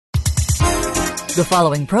The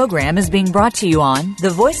following program is being brought to you on the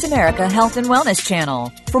Voice America Health and Wellness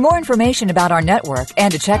Channel. For more information about our network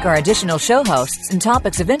and to check our additional show hosts and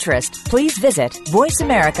topics of interest, please visit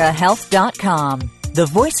voiceamericahealth.com. The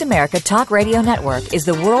Voice America Talk Radio Network is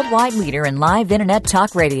the worldwide leader in live Internet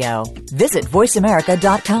talk radio. Visit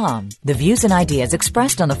voiceamerica.com. The views and ideas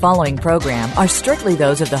expressed on the following program are strictly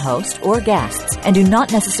those of the host or guests and do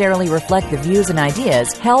not necessarily reflect the views and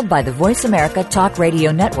ideas held by the Voice America Talk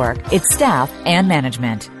Radio Network, its staff, and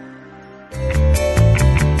management.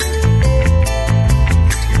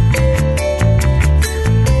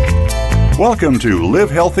 Welcome to Live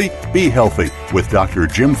Healthy, Be Healthy with Dr.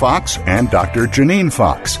 Jim Fox and Dr. Janine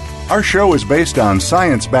Fox. Our show is based on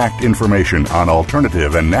science-backed information on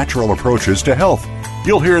alternative and natural approaches to health.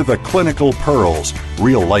 You'll hear the clinical pearls,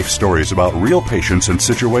 real life stories about real patients and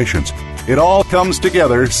situations. It all comes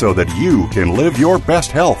together so that you can live your best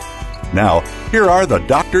health. Now, here are the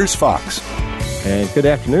Doctors Fox. And good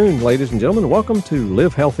afternoon, ladies and gentlemen. Welcome to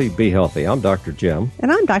Live Healthy, Be Healthy. I'm Dr. Jim.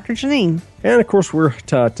 And I'm Dr. Janine. And, of course,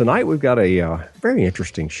 tonight we've got a very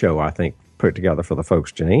interesting show, I think, put together for the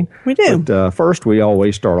folks, Janine. We do. But first, we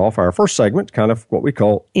always start off our first segment, kind of what we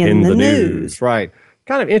call In the News. Right.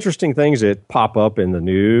 Kind of interesting things that pop up in the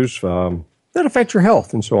news that affect your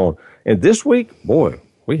health and so on. And this week, boy,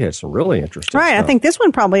 we had some really interesting stuff. I think this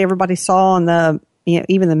one probably everybody saw on the,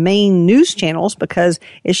 even the main news channels because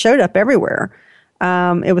it showed up everywhere.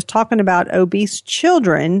 It was talking about obese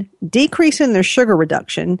children decreasing their sugar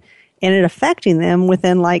reduction and it affecting them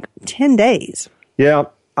within like 10 days. Yeah,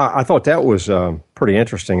 I thought that was pretty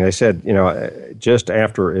interesting. They said, just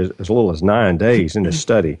after as little as 9 days in this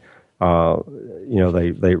study,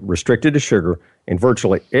 they restricted the sugar in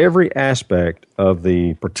virtually every aspect of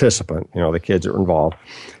the participant, the kids that were involved.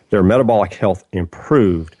 Their metabolic health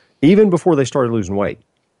improved even before they started losing weight.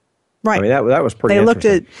 Right. I mean, that was pretty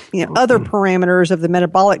interesting. They looked at, other parameters of the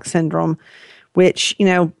metabolic syndrome, which,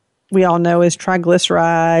 we all know is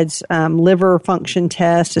triglycerides, liver function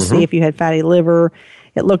test to see if you had fatty liver.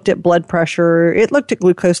 It looked at blood pressure. It looked at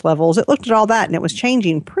glucose levels. It looked at all that, and it was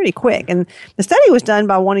changing pretty quick. And the study was done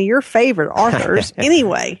by one of your favorite authors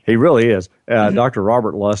anyway. He really is. Dr.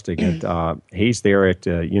 Robert Lustig, he's there at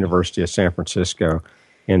University of San Francisco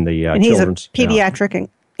in the and children's... he's a pediatric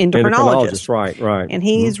endocrinologist. Right. And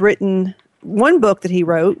he's written one book that he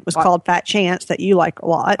wrote was called Fat Chance that you like a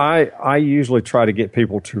lot. I usually try to get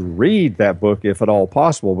people to read that book if at all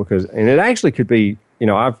possible and it actually could be,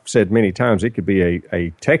 I've said many times it could be a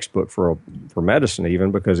textbook for medicine even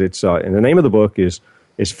because it's, and the name of the book is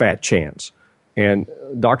Fat Chance. And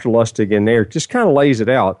Dr. Lustig in there just kind of lays it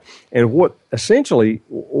out. And what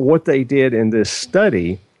they did in this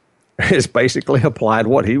study is basically applied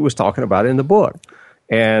what he was talking about in the book.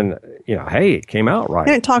 And, hey, it came out right.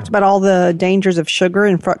 And it talked about all the dangers of sugar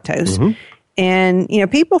and fructose. Mm-hmm. And,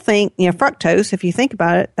 people think, fructose, if you think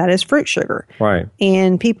about it, that is fruit sugar. Right.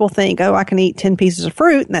 And people think, I can eat 10 pieces of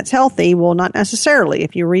fruit and that's healthy. Well, not necessarily.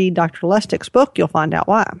 If you read Dr. Lustig's book, you'll find out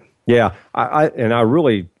why. Yeah. I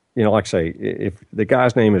really, like I say, if the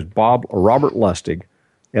guy's name is Robert Lustig,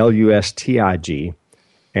 Lustig,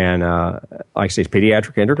 and like I say, he's a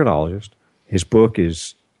pediatric endocrinologist. His book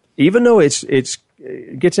is, even though it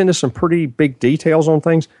gets into some pretty big details on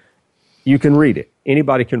things, you can read it.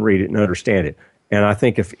 Anybody can read it and understand it. And I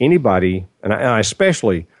think if anybody, and I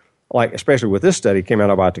especially with this study came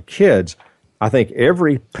out about the kids, I think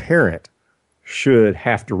every parent should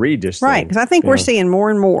have to read this right, thing. Because I think we're seeing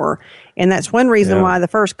more and more. And that's one reason why the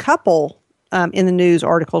first couple in the news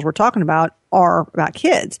articles we're talking about are about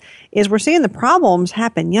kids, is we're seeing the problems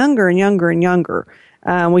happen younger and younger and younger.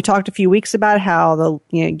 We talked a few weeks about how the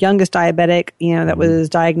youngest diabetic that was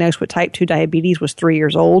diagnosed with type 2 diabetes was 3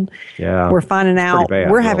 years old. Yeah, we're finding out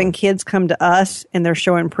having kids come to us and they're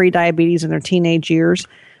showing pre-diabetes in their teenage years.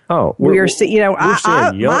 Oh, my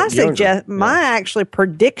actually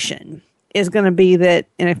prediction is going to be that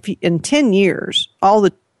in 10 years, all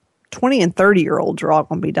the 20 and 30-year-olds are all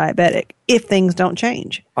going to be diabetic if things don't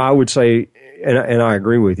change. I would say, and I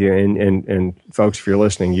agree with you, and folks, if you're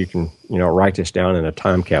listening, you can write this down in a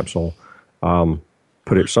time capsule,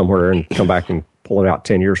 put it somewhere, and come back and pull it out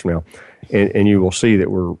 10 years from now, and you will see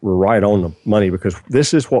that we're right on the money because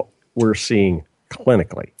this is what we're seeing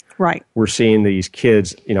clinically. Right. We're seeing these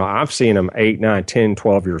kids. I've seen them 8, 9, 10,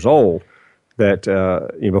 12 years old that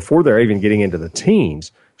before they're even getting into the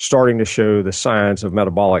teens, starting to show the signs of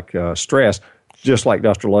metabolic stress. Just like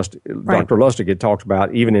Dr. Lustig had talked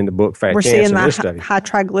about, even in the book Fat Chance in this study. We're seeing the high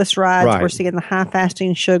triglycerides. Right. We're seeing the high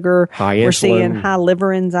fasting sugar. High insulin. We're seeing high liver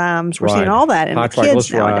enzymes. We're seeing all that in the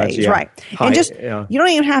kids nowadays. Yeah. Right. And you don't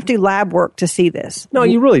even have to do lab work to see this. No,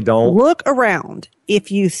 you really don't. Look around.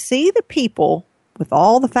 If you see the people with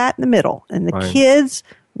all the fat in the middle. And the kids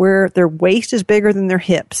where their waist is bigger than their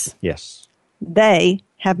hips, yes, they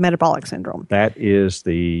have metabolic syndrome. That is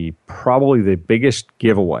probably the biggest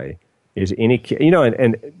giveaway is any kid.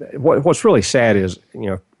 And what's really sad is,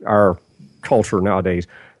 our culture nowadays,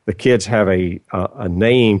 the kids have a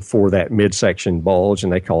name for that midsection bulge,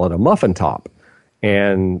 and they call it a muffin top.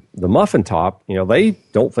 And the muffin top, they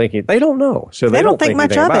don't know. So they don't think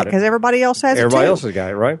much of it because everybody else has it too. Everybody else has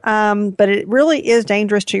got it, right? But it really is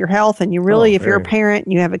dangerous to your health. And you really, if you're a parent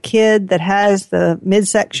and you have a kid that has the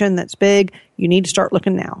midsection that's big, you need to start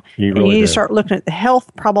looking now. You need to start looking at the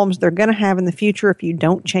health problems they're going to have in the future if you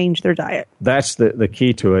don't change their diet. That's the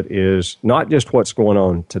key to it is not just what's going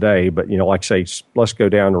on today, but, like say, let's go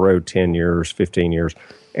down the road 10 years, 15 years.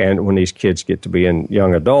 And when these kids get to be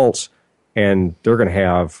young adults, and they're going to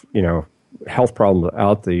have, health problems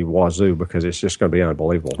out the wazoo because it's just going to be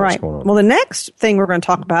unbelievable what's going on. Well, the next thing we're going to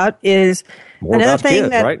talk about is another thing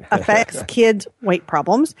that affects kids' weight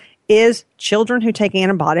problems is children who take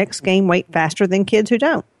antibiotics gain weight faster than kids who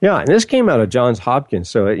don't. Yeah, and this came out of Johns Hopkins.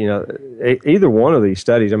 So, either one of these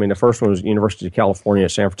studies, the first one was University of California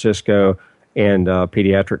at San Francisco and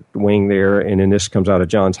pediatric wing there, and then this comes out of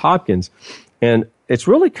Johns Hopkins. And it's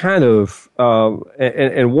really kind of,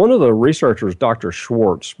 and one of the researchers, Dr.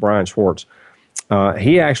 Brian Schwartz,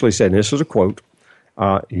 he actually said, and this is a quote,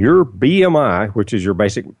 your BMI, which is your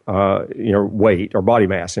basic, weight or body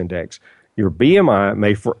mass index, your BMI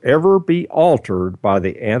may forever be altered by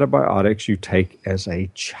the antibiotics you take as a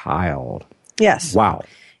child. Yes. Wow.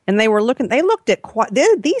 And they looked at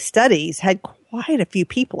these studies had quite a few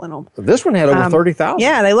people in them. This one had over 30,000.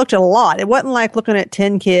 Yeah, they looked at a lot. It wasn't like looking at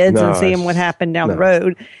 10 kids and seeing what happened down the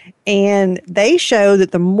road. And they showed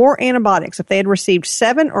that the more antibiotics, if they had received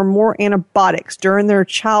 7 or more antibiotics during their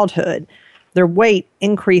childhood, their weight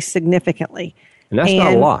increased significantly. And that's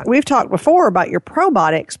not a lot. We've talked before about your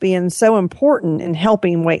probiotics being so important in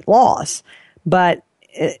helping weight loss. But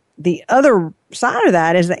the other side of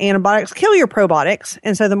that is that antibiotics kill your probiotics.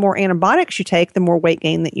 And so the more antibiotics you take, the more weight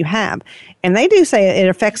gain that you have. And they do say it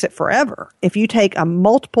affects it forever. If you take a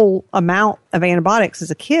multiple amount of antibiotics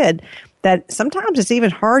as a kid, that sometimes it's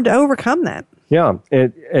even hard to overcome that. Yeah.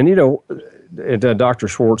 And Dr.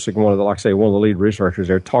 Schwartz, one of the lead researchers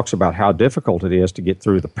there, talks about how difficult it is to get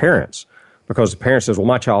through the parents because the parent says, well,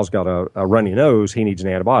 my child's got a runny nose. He needs an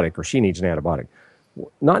antibiotic or she needs an antibiotic.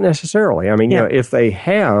 Not necessarily. If they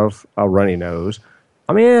have a runny nose,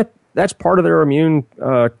 that's part of their immune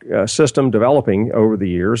system developing over the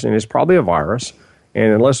years, and it's probably a virus.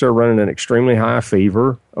 And unless they're running an extremely high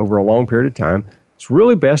fever over a long period of time, it's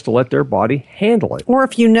really best to let their body handle it. Or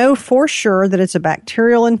if you know for sure that it's a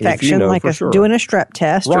bacterial infection, doing a strep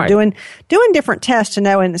test or doing different tests to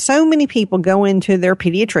know. And so many people go into their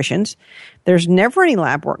pediatricians. There's never any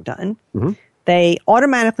lab work done. Mm-hmm. They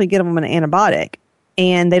automatically get them an antibiotic.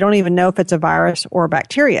 And they don't even know if it's a virus or a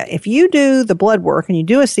bacteria. If you do the blood work and you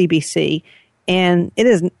do a CBC and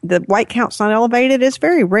the white count's not elevated, it's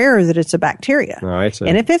very rare that it's a bacteria.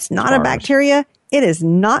 And if it's not a bacteria, it is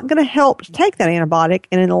not going to help to take that antibiotic.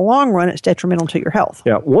 And in the long run, it's detrimental to your health.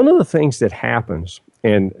 Yeah, one of the things that happens,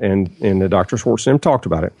 and the Dr. Schwartz talked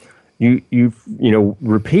about it,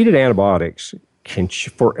 repeated antibiotics can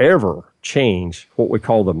forever change what we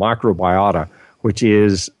call the microbiota, which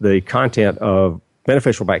is the content of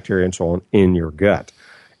beneficial bacteria and so on in your gut.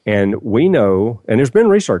 And we know, and there's been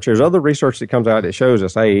research, there's other research that comes out that shows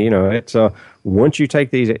us, hey, it's once you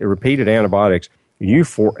take these repeated antibiotics, you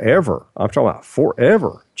forever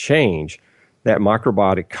change that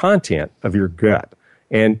microbiotic content of your gut.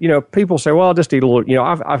 And, people say, well, I'll just eat a little,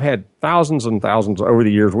 I've had thousands and thousands over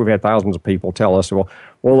the years. We've had thousands of people tell us,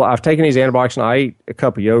 well, I've taken these antibiotics and I ate a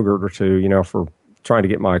cup of yogurt or two, for trying to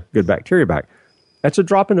get my good bacteria back. That's a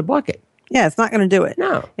drop in the bucket. Yeah, it's not going to do it.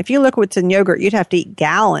 No. If you look what's in yogurt, you'd have to eat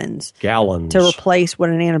gallons to replace what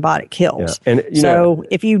an antibiotic kills. Yeah. And,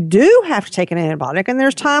 if you do have to take an antibiotic, and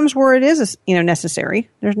there's times where it is necessary,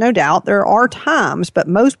 there's no doubt. There are times, but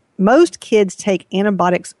most kids take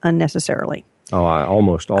antibiotics unnecessarily. Oh,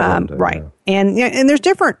 almost all of them do. Right. Yeah. And there's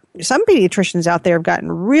some pediatricians out there have gotten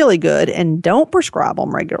really good and don't prescribe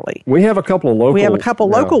them regularly. We have a couple of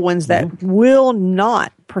local ones that will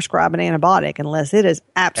not prescribe an antibiotic unless it is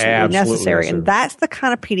absolutely necessary. And that's the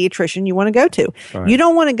kind of pediatrician you want to go to. Right. You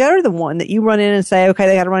don't want to go to the one that you run in and say, okay,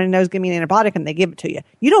 they got a runny nose, give me an antibiotic, and they give it to you.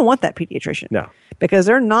 You don't want that pediatrician. No. Because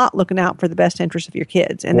they're not looking out for the best interest of your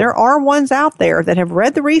kids. And there are ones out there that have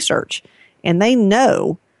read the research and they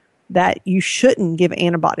know that you shouldn't give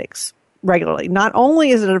antibiotics regularly. Not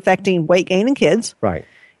only is it affecting weight gain in kids, right?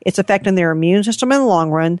 It's affecting their immune system in the long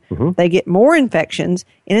run. Mm-hmm. They get more infections.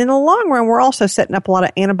 And in the long run, we're also setting up a lot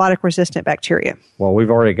of antibiotic-resistant bacteria. Well, we've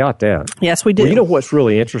already got that. Yes, we do. Well, you know what's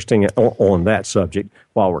really interesting on that subject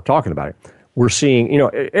while we're talking about it? We're seeing,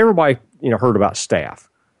 everybody, heard about staph.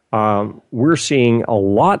 We're seeing a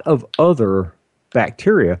lot of other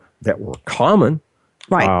bacteria that were common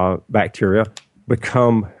bacteria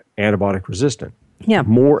become antibiotic resistant. Yeah.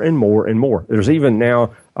 More and more and more. There's even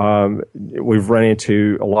now, we've run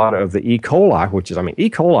into a lot of the E. coli, which is, E.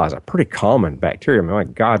 coli is a pretty common bacteria. My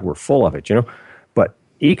God, we're full of it, But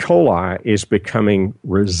E. coli is becoming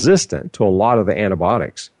resistant to a lot of the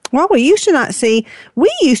antibiotics. Well, we used to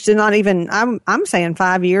not even, I'm saying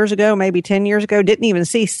 5 years ago, maybe 10 years ago, didn't even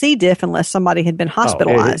see C. diff unless somebody had been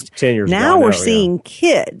hospitalized. 10 years now ago, we're seeing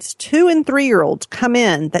kids, 2 and 3-year-olds come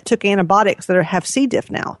in that took antibiotics that have C.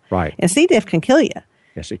 diff now. Right. And C. diff can kill you.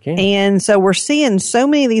 Yes, it can. And so we're seeing so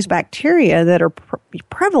many of these bacteria that are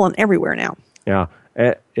prevalent everywhere now. Yeah.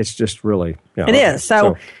 It's just really. It is.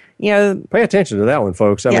 So, pay attention to that one,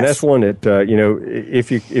 folks. I mean, that's one that,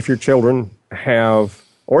 if your children have,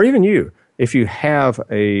 or even you, if you have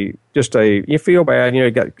you feel bad, you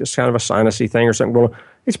got just kind of a sinusy thing or something going on,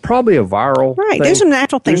 it's probably a viral thing. Do some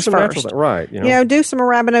natural things first. Do some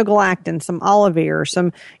arabinogalactin, some Olivir,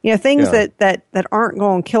 some things that aren't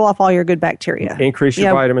going to kill off all your good bacteria. Increase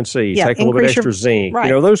your vitamin C. Take a little bit extra zinc. Right.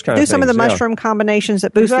 Those kind of things. Do some of the mushroom combinations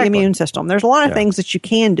that boost the immune system. There's a lot of things that you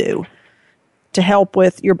can do to help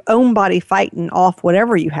with your own body fighting off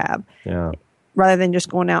whatever you have. Yeah. Rather than just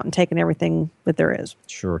going out and taking everything that there is.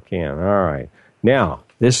 Sure can. All right. Now,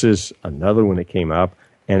 this is another one that came up,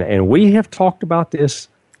 and we have talked about this,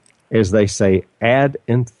 as they say, ad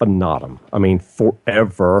infinitum.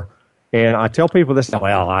 Forever. And I tell people this, Doc,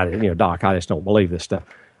 I just don't believe this stuff.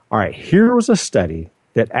 All right, here was a study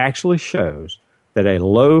that actually shows that a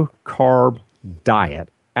low-carb diet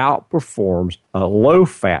outperforms a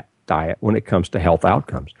low-fat diet when it comes to health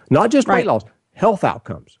outcomes. Not just weight loss, health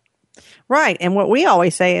outcomes. Right. And what we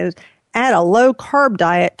always say is add a low-carb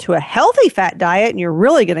diet to a healthy fat diet, and you're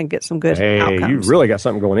really going to get some good outcomes. You really got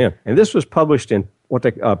something going in. And this was published in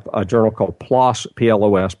a journal called PLOS,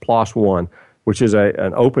 P-L-O-S, PLOS One, which is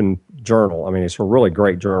an open journal. It's a really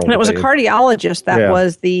great journal. And it was a cardiologist that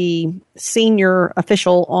was the senior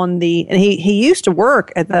official and he used to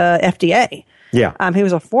work at the FDA. Yeah. He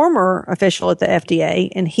was a former official at the FDA,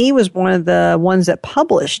 and he was one of the ones that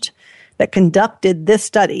conducted this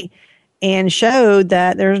study and showed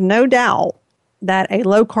that there's no doubt that a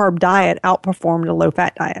low-carb diet outperformed a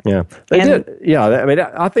low-fat diet. Yeah, they did.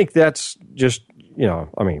 Yeah, I think that's just,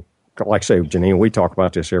 like I say, Janine, we talk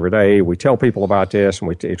about this every day. We tell people about this, and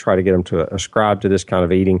we try to get them to ascribe to this kind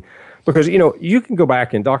of eating. Because, you can go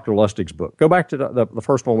back in Dr. Lustig's book. Go back to the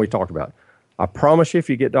first one we talked about. I promise you,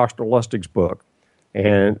 if you get Dr. Lustig's book,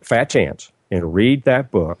 and Fat Chance, and read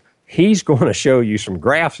that book, he's going to show you some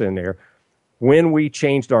graphs in there when we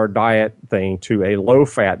changed our diet thing to a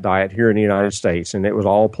low-fat diet here in the United States, and it was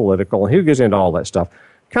all political, and who gets into all that stuff?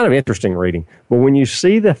 Kind of interesting reading. But when you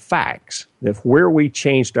see the facts that where we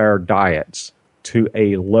changed our diets to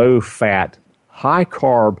a low-fat,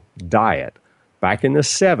 high-carb diet back in the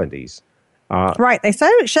 70s. Right. They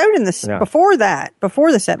showed in the before the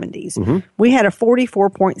 70s, we had a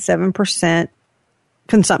 44.7%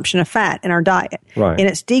 consumption of fat in our diet. Right. And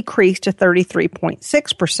it's decreased to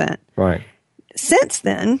 33.6%. Right. Since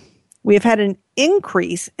then, we have had an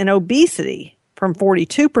increase in obesity from 42%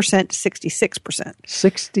 to 66%.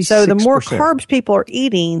 66%. So the more carbs people are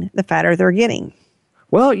eating, the fatter they're getting.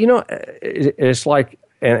 Well, it's like,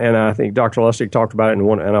 and I think Dr. Lustig talked about it in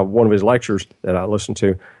one of his lectures that I listened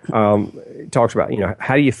to. He talks about,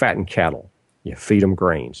 how do you fatten cattle? You feed them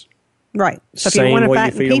grains. Right. So if you want to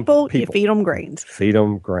fatten people, you feed them grains. Feed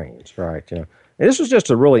them grains, right. Yeah. And this was just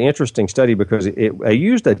a really interesting study because it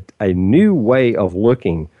used a new way of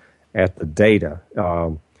looking at the data.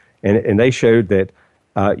 And they showed that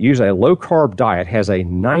using a low-carb diet has a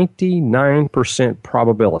 99%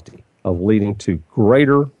 probability of leading to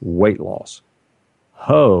greater weight loss.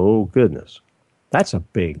 Oh, goodness. That's a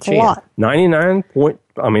big chance. A lot.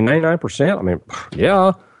 99%.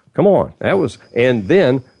 Yeah, come on. And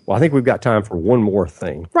then, I think we've got time for one more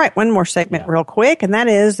thing. Right, one more segment real quick, and that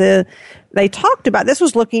is they talked about, this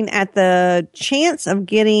was looking at the chance of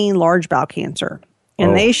getting large bowel cancer.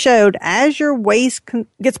 And they showed as your waist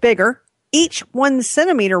gets bigger, each 1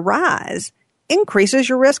 centimeter rise increases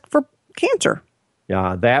your risk for cancer.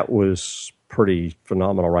 Yeah, that was pretty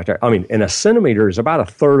phenomenal right there. And a centimeter is about a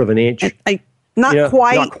third of an inch. Not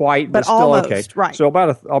quite, but still almost, okay. Right. So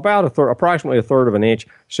approximately a third of an inch.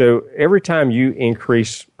 So every time you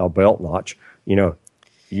increase a belt notch,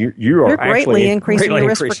 you're greatly increasing your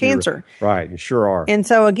risk for cancer. Right, you sure are. And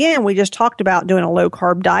so, again, we just talked about doing a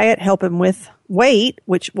low-carb diet, helping with weight,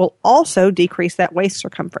 which will also decrease that waist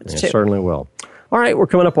circumference, too. It certainly will. All right, we're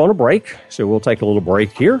coming up on a break, so we'll take a little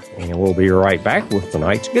break here, and we'll be right back with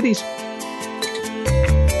tonight's goodies.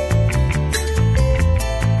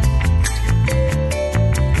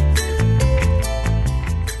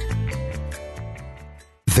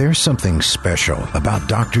 There's something special about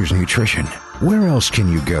Doctor's Nutrition. Where else can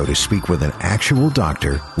you go to speak with an actual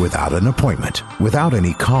doctor without an appointment, without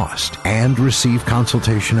any cost, and receive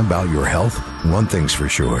consultation about your health? One thing's for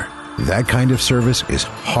sure. That kind of service is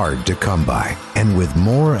hard to come by. And with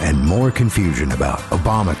more and more confusion about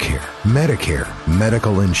Obamacare, Medicare,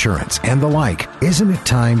 medical insurance, and the like, isn't it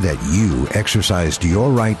time that you exercised your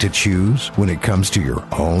right to choose when it comes to your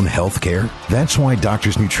own health care? That's why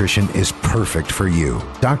Doctor's Nutrition is perfect for you.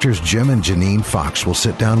 Doctors Jim and Janine Fox will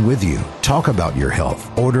sit down with you, talk about your health,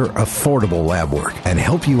 order affordable lab work, and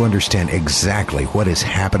help you understand exactly what is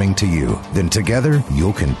happening to you. Then together,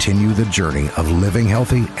 you'll continue the journey of living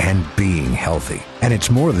healthy and being healthy. And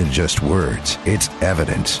it's more than just words. It's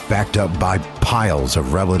evidence backed up by piles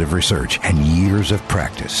of relative research and years of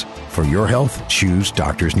practice. For your health, choose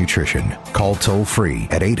Doctor's Nutrition. Call toll-free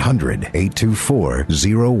at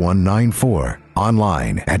 800-824-0194.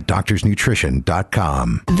 Online at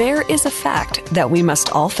doctorsnutrition.com. There is a fact that we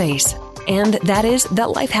must all face. And that is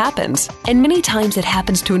that life happens. And many times it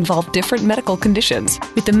happens to involve different medical conditions.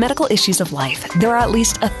 With the medical issues of life, there are at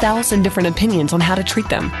least 1,000 different opinions on how to treat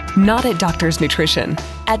them. Not at Doctor's Nutrition.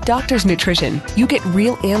 At Doctor's Nutrition, you get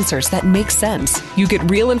real answers that make sense. You get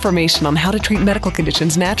real information on how to treat medical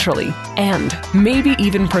conditions naturally, and maybe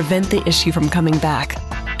even prevent the issue from coming back.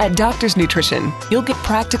 At Doctor's Nutrition, you'll get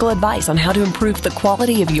practical advice on how to improve the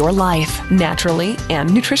quality of your life, naturally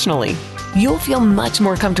and nutritionally. You'll feel much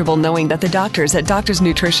more comfortable knowing that the doctors at Doctor's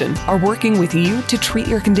Nutrition are working with you to treat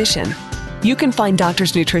your condition. You can find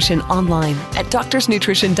Doctor's Nutrition online at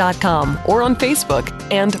doctorsnutrition.com or on Facebook.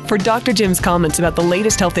 And for Dr. Jim's comments about the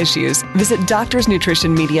latest health issues, visit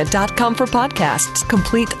doctorsnutritionmedia.com for podcasts,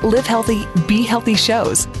 complete Live Healthy, Be Healthy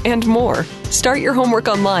shows, and more. Start your homework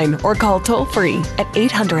online or call toll-free at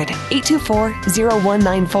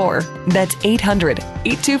 800-824-0194. That's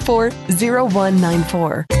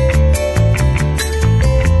 800-824-0194.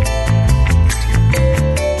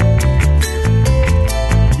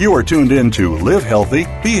 You are tuned in to Live Healthy,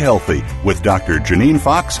 Be Healthy with Dr. Janine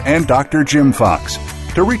Fox and Dr. Jim Fox.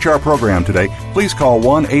 To reach our program today, please call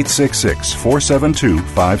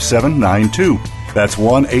 1-866-472-5792. That's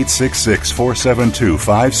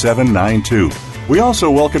 1-866-472-5792. We also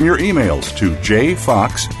welcome your emails to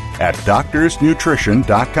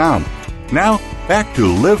jfox@doctorsnutrition.com. Now, back to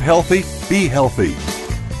Live Healthy, Be Healthy.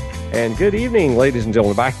 And good evening, ladies and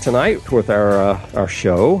gentlemen. Back tonight with our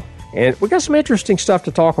show. And we got some interesting stuff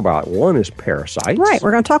to talk about. One is parasites. Right.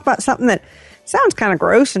 We're going to talk about something that sounds kind of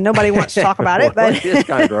gross and nobody wants to talk about it. But it is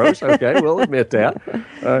kind of gross. Okay, we'll admit that.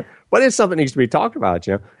 But it's something that needs to be talked about,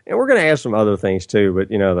 And we're going to add some other things too.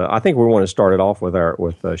 But I think we want to start it off with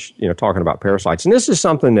talking about parasites. And this is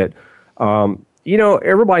something that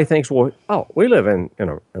everybody thinks, well, we live in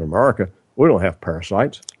America. We don't have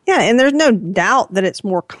parasites. Yeah, and there's no doubt that it's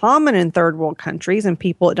more common in third world countries and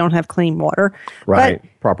people that don't have clean water. Right,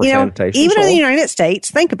 but, proper sanitation. Even in the United States,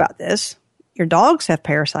 think about this. Your dogs have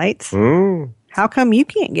parasites. How come you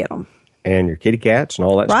can't get them? And your kitty cats and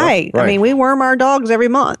all that stuff. Right. I mean, we worm our dogs every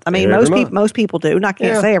month. I mean, most people do. And I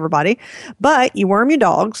can't say everybody. But you worm your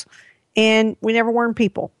dogs, and we never worm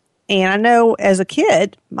people. And I know as a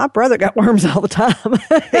kid, my brother got worms all the time.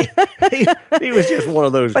 he was just one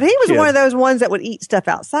of those But he was one of those ones that would eat stuff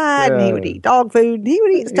outside, and he would eat dog food, and he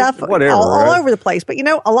would eat stuff all over the place. But,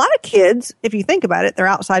 a lot of kids, if you think about it, they're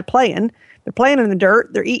outside playing. They're playing in the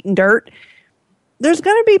dirt. They're eating dirt. There's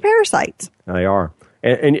going to be parasites. They are.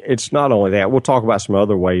 And it's not only that. We'll talk about some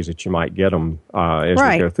other ways that you might get them as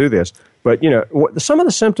we go through this. But, some of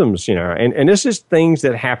the symptoms, and this is things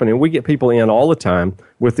that happen, and we get people in all the time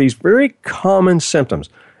with these very common symptoms,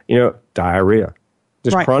 diarrhea,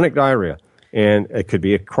 just chronic diarrhea. And it could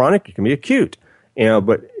be chronic, it can be acute,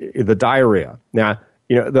 but the diarrhea. Now,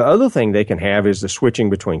 the other thing they can have is the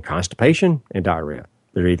switching between constipation and diarrhea.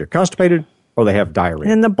 They're either constipated or they have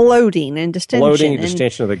diarrhea. And the bloating and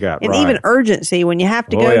distension. Of the gut, and even urgency. When you have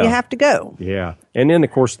to go, you have to go. Yeah. And then,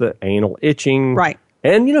 of course, the anal itching. Right.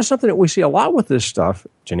 And, something that we see a lot with this stuff,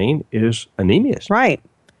 Janine, is anemias. Right.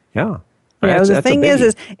 Yeah. The thing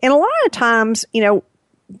is, and a lot of times,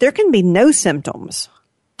 there can be no symptoms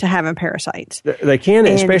to having parasites. They can,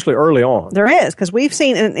 especially early on. There is, because we've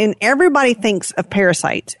seen, and everybody thinks of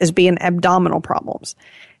parasites as being abdominal problems.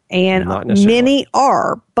 And many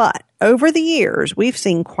are, but over the years, we've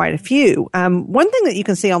seen quite a few. One thing that you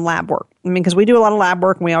can see on lab work, because we do a lot of lab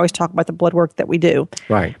work and we always talk about the blood work that we do.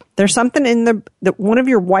 Right. There's something in one of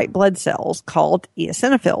your white blood cells called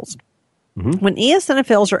eosinophils. Mm-hmm. When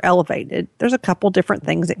eosinophils are elevated, there's a couple different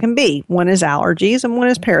things it can be. One is allergies and one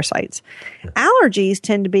is parasites. Allergies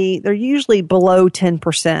tend to be, they're usually below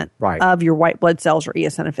 10% of your white blood cells are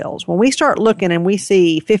eosinophils. When we start looking and we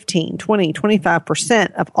see 15, 20,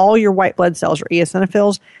 25% of all your white blood cells are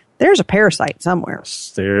eosinophils, there's a parasite somewhere.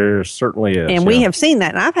 There certainly is. And we have seen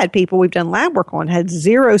that. And I've had people we've done lab work on had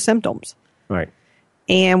zero symptoms. Right.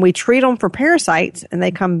 And we treat them for parasites, and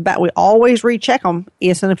they come back. We always recheck them,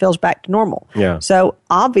 eosinophils back to normal. Yeah. So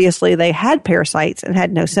obviously they had parasites and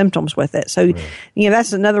had no symptoms with it. So,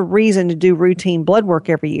 that's another reason to do routine blood work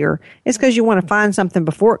every year. It's because you want to find something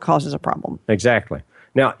before it causes a problem. Exactly.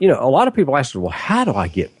 Now, a lot of people ask, well, how do I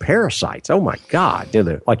get parasites? Oh, my God.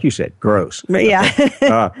 Like you said, gross.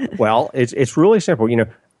 Yeah. Well, it's really simple.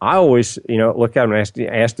 I always, look at them and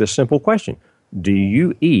ask this simple question. Do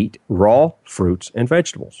you eat raw fruits and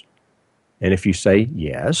vegetables? And if you say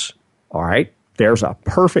yes, all right, there's a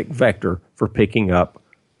perfect vector for picking up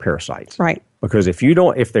parasites. Right. Because if you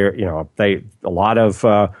don't, if they're, a lot of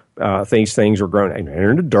these things are grown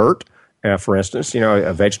in the dirt, for instance,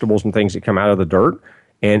 vegetables and things that come out of the dirt.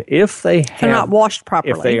 And if they're not washed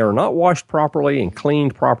properly, if they are not washed properly and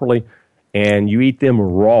cleaned properly, and you eat them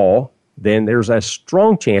raw, then there's a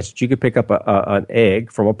strong chance that you could pick up an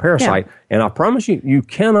egg from a parasite. Yeah. And I promise you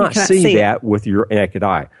cannot see that with your naked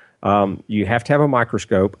eye. You have to have a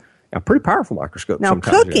microscope, a pretty powerful microscope. Now,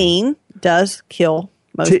 cooking does kill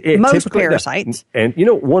most parasites. And,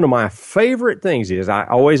 one of my favorite things is I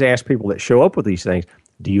always ask people that show up with these things,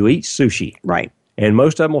 do you eat sushi? Right. And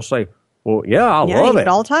most of them will say, well, yeah, I love it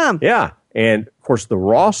all the time. Yeah. And, of course, the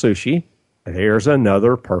raw sushi, there's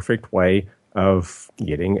another perfect way of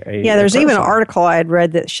getting a there's even an article I had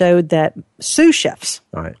read that showed that sous chefs,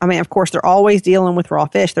 I mean, of course, they're always dealing with raw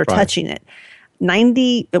fish. They're touching it.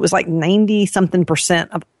 90-something%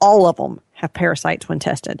 of all of them have parasites when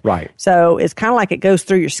tested. Right. So it's kind of like it goes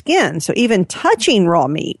through your skin. So even touching raw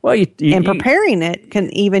meat and preparing it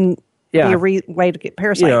can even be a way to get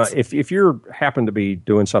parasites. If you happen to be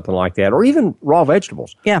doing something like that, or even raw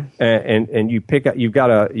vegetables, and you pick up, you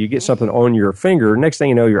get something on your finger. Next thing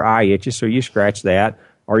you know, your eye itches, so you scratch that,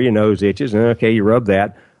 or your nose itches, and okay, you rub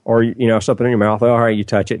that, or something in your mouth. All right, you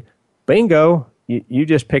touch it, bingo, you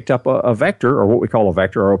just picked up a vector, or what we call a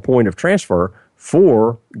vector, or a point of transfer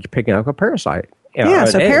for picking up a parasite.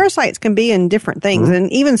 So parasites can be in different things,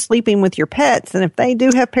 and even sleeping with your pets. And if they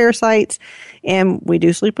do have parasites, and we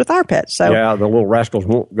do sleep with our pets, so the little rascals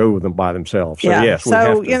won't go with them by themselves. So yes,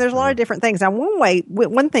 so there's a lot of different things. Now,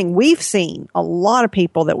 one thing we've seen a lot of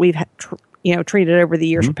people that we've treated over the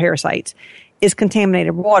years for parasites is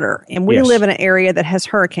contaminated water, and we live in an area that has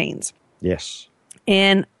hurricanes. Yes,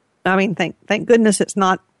 and I mean, thank goodness it's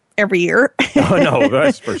not every year. Oh no,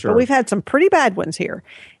 that's for sure. But we've had some pretty bad ones here.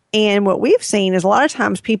 And what we've seen is a lot of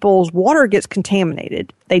times people's water gets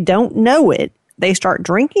contaminated. They don't know it. They start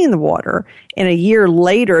drinking the water, and a year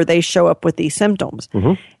later they show up with these symptoms.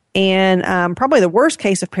 Mm-hmm. And probably the worst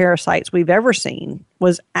case of parasites we've ever seen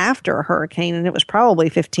was after a hurricane, and it was probably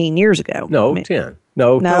 15 years ago. 10.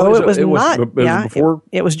 No, it was not. It was before.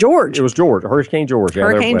 It was George. It was George. Hurricane George.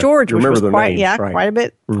 Hurricane George, which was quite a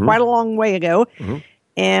bit, mm-hmm. quite a long way ago. Mm-hmm.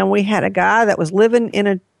 And we had a guy that was living in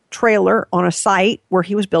a trailer on a site where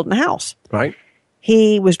he was building a house. Right.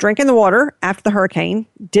 He was drinking the water after the hurricane,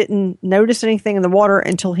 didn't notice anything in the water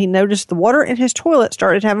until he noticed the water in his toilet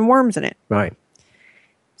started having worms in it. Right.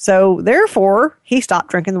 So therefore, he stopped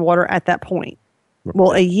drinking the water at that point.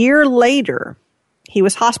 Well, a year later, he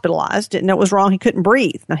was hospitalized, didn't know what was wrong. He couldn't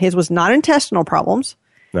breathe. Now, his was not intestinal problems.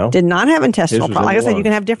 No. Did not have intestinal problems. Like I said, you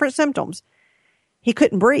can have different symptoms. He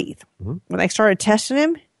couldn't breathe. Mm-hmm. When they started testing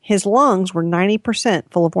him, his lungs were 90%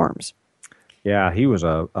 full of worms. Yeah, he was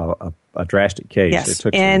a drastic case. Yes, it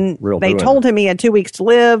took and they told him he had 2 weeks to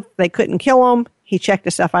live. They couldn't kill him. He checked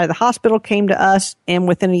himself out of the hospital, came to us, and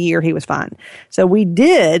within a year he was fine. So we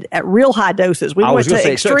did at real high doses. We went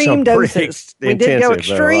to extreme doses. We did go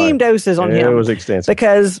extreme doses on him. It was extensive.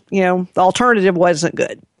 Because, the alternative wasn't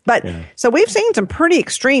good. But so we've seen some pretty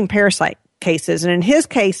extreme parasite cases. And in his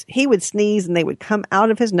case, he would sneeze and they would come out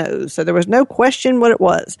of his nose. So there was no question what it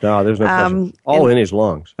was. No, there's no question. All in his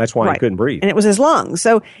lungs. That's why he couldn't breathe. And it was his lungs.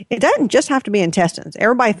 So it doesn't just have to be intestines.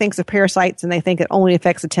 Everybody thinks of parasites and they think it only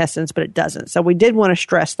affects intestines, but it doesn't. So we did want to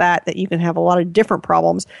stress that you can have a lot of different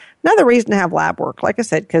problems. Another reason to have lab work, like I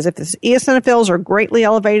said, because if the eosinophils are greatly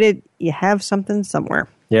elevated, you have something somewhere.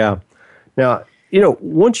 Yeah. Now,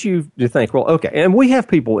 once you think, well, okay, and we have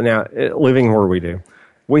people now living where we do.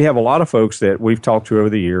 We have a lot of folks that we've talked to over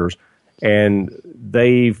the years, and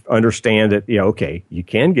they understand that, okay, you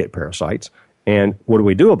can get parasites, and what do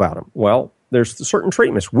we do about them? Well, there's certain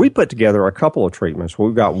treatments. We put together a couple of treatments.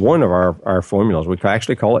 We've got one of our formulas. We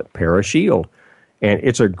actually call it Parashield. And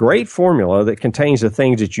it's a great formula that contains the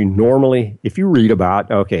things that you normally, if you read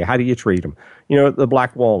about, okay, how do you treat them? The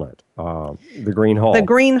black walnut, the green hull. The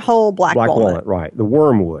green hull black walnut. Right. The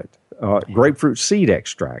wormwood, grapefruit seed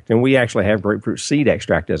extract. And we actually have grapefruit seed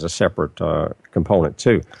extract as a separate component,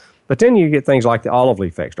 too. But then you get things like the olive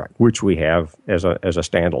leaf extract, which we have as a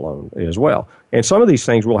standalone as well. And some of these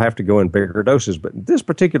things will have to go in bigger doses, but this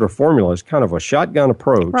particular formula is kind of a shotgun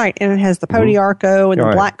approach. Right, and it has the podiarco and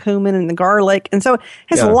the black cumin and the garlic. And so it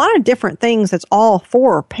has a lot of different things that's all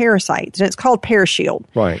for parasites, and it's called Parashield.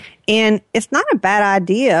 Right. And it's not a bad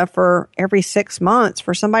idea for every 6 months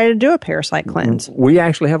for somebody to do a parasite cleanse. We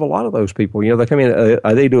actually have a lot of those people. They come in,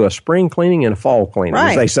 they do a spring cleaning and a fall cleaning,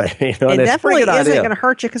 as they say. It definitely isn't going to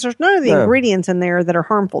hurt you because there's none of the ingredients in there that are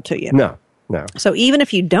harmful to you. No. So even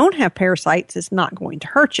if you don't have parasites, it's not going to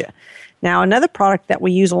hurt you. Now, another product that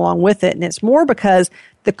we use along with it, and it's more because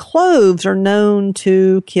the cloves are known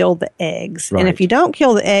to kill the eggs. Right. And if you don't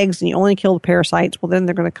kill the eggs and you only kill the parasites, well, then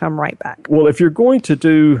they're going to come right back. Well, if you're going to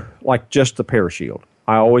do like just the Parashield,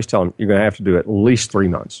 I always tell them you're going to have to do at least 3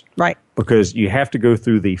 months. Right. Because you have to go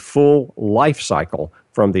through the full life cycle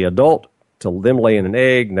from the adult to them laying an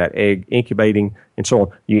egg and that egg incubating and so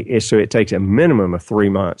on. So it takes a minimum of 3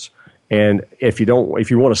 months. And if you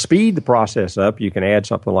want to speed the process up, you can add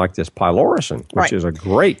something like this pyloricin, which is a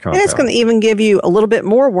great compound. And it's going to even give you a little bit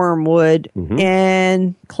more wormwood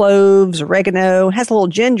and cloves, oregano. It has a little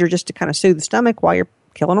ginger just to kind of soothe the stomach while you're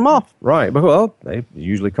killing them off. Right. Well, they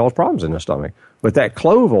usually cause problems in the stomach. But that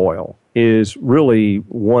clove oil is really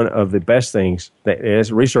one of the best things,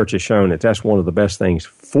 as research has shown, that's one of the best things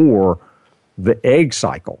for the egg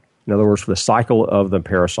cycle. In other words, for the cycle of the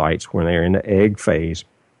parasites when they're in the egg phase.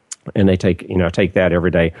 And they take that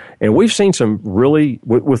every day. And we've seen some really,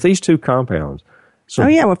 with these two compounds.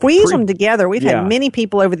 If we use them together, we've had many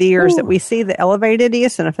people over the years that we see the elevated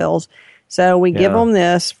eosinophils. So we give them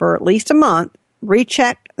this for at least a month,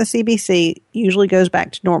 recheck the CBC, usually goes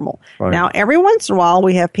back to normal. Right. Now, every once in a while,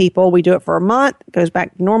 we have people, we do it for a month, goes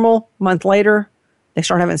back to normal, a month later, they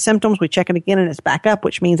start having symptoms, we check it again, and it's back up,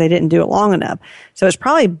 which means they didn't do it long enough. So it's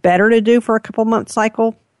probably better to do for a couple month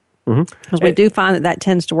cycle. Because we do find that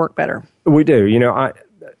tends to work better. We do.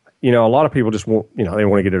 A lot of people just want, they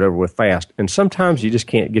want to get it over with fast. And sometimes you just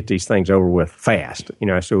can't get these things over with fast.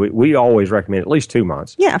 So we always recommend at least 2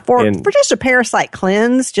 months. Yeah, for just a parasite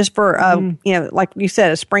cleanse, just for, like you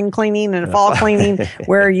said, a spring cleaning and a fall cleaning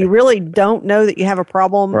where you really don't know that you have a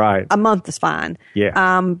problem. Right. A month is fine.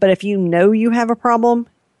 Yeah. But if you know you have a problem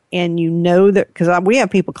and you know that, because we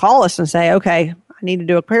have people call us and say, okay, I need to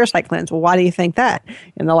do a parasite cleanse. Well, why do you think that?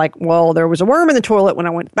 And they're like, well, there was a worm in the toilet when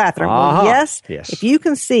I went to the bathroom. Well, yes. If you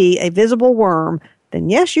can see a visible worm, then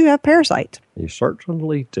yes, you have parasites. You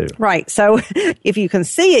certainly do. Right. So if you can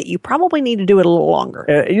see it, you probably need to do it a little longer.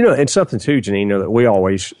 And something too, Janine, that we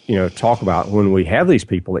always, talk about when we have these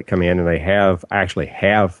people that come in and they actually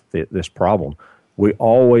have this problem, we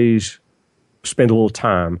always spend a little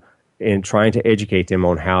time in trying to educate them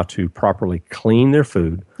on how to properly clean their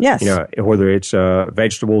food. Yes. Whether it's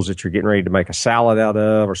vegetables that you're getting ready to make a salad out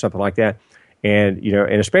of or something like that. And,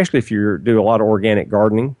 and especially if you do a lot of organic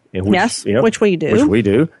gardening. Which we do. Which we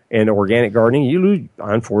do. And organic gardening, you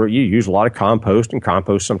use a lot of compost, and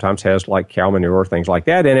compost sometimes has like cow manure, things like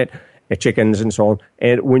that in it, and chickens and so on.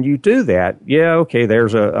 And when you do that,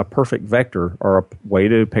 there's a perfect vector or a way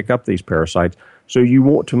to pick up these parasites. So you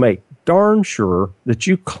want to make darn sure that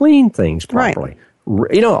you clean things properly.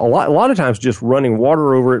 Right. A lot of times just running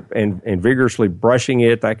water over it and vigorously brushing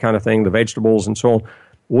it, that kind of thing, the vegetables and so on,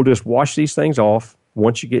 we'll just wash these things off.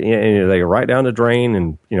 Once you get in, they go right down the drain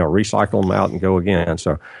and, recycle them out and go again.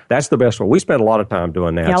 So that's the best way. We spend a lot of time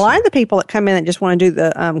doing that. Yeah, a lot of the people that come in that just want to do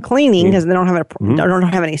the cleaning because they don't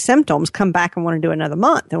have any symptoms come back and want to do another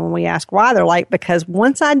month. And when we ask why, they're like, because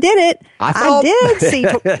once I did it, I did see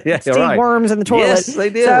worms in the toilet. Yes, they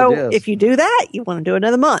did. So if you do that, you want to do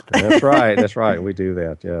another month. That's right. That's right. We do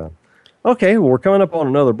that, yeah. Okay, well, we're coming up on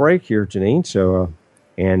another break here, Janine. So,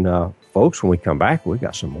 folks, when we come back, we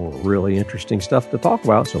got some more really interesting stuff to talk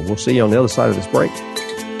about. So we'll see you on the other side of this break.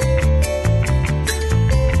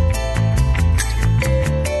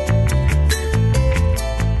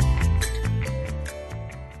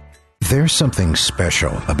 There's something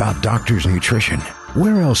special about Doctor's Nutrition.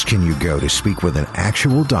 Where else can you go to speak with an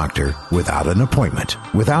actual doctor without an appointment,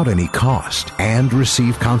 without any cost, and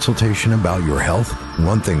receive consultation about your health?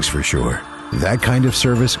 One thing's for sure. That kind of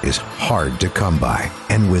service is hard to come by.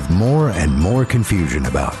 And with more and more confusion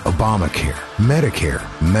about Obamacare, Medicare,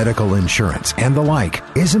 medical insurance, and the like,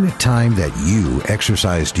 isn't it time that you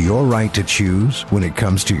exercised your right to choose when it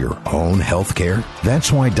comes to your own health care?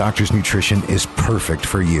 That's why Doctor's Nutrition is perfect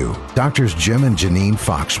for you. Doctors Jim and Janine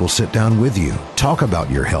Fox will sit down with you, talk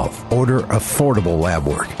about your health, order affordable lab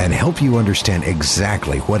work, and help you understand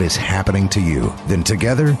exactly what is happening to you. Then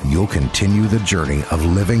together, you'll continue the journey of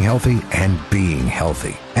living healthy and being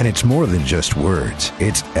healthy. And it's more than just words.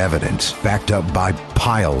 It's evidence backed up by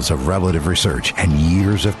piles of relative research and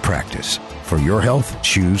years of practice. For your health,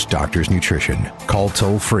 choose Doctor's Nutrition. Call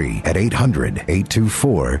toll-free at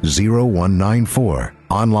 800-824-0194.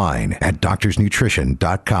 Online at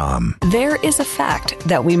doctorsnutrition.com. There is a fact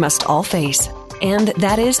that we must all face, and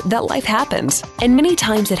that is that life happens. And many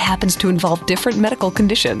times it happens to involve different medical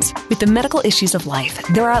conditions. With the medical issues of life,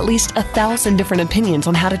 there are at least 1,000 different opinions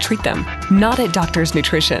on how to treat them. Not at Doctor's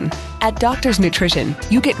Nutrition. At Doctor's Nutrition,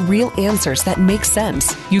 you get real answers that make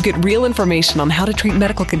sense. You get real information on how to treat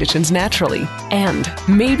medical conditions naturally, and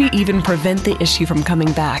maybe even prevent the issue from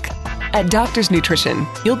coming back. At Doctor's Nutrition,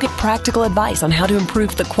 you'll get practical advice on how to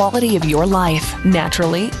improve the quality of your life,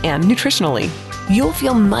 naturally and nutritionally. You'll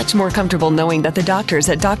feel much more comfortable knowing that the doctors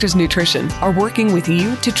at Doctor's Nutrition are working with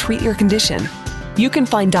you to treat your condition. You can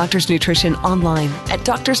find Doctor's Nutrition online at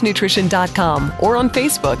doctorsnutrition.com or on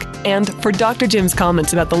Facebook. And for Dr. Jim's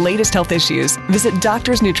comments about the latest health issues, visit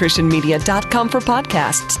doctorsnutritionmedia.com for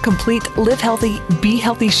podcasts, complete Live Healthy, Be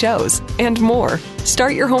Healthy shows, and more.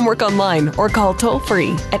 Start your homework online or call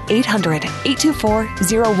toll-free at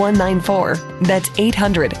 800-824-0194. That's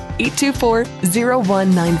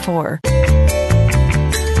 800-824-0194.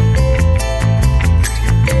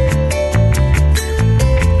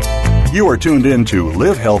 You are tuned in to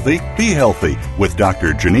Live Healthy, Be Healthy with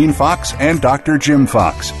Dr. Janine Fox and Dr. Jim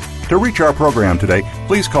Fox. To reach our program today,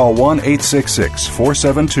 please call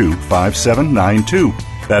 1-866-472-5792.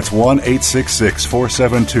 That's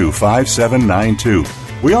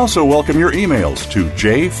 1-866-472-5792. We also welcome your emails to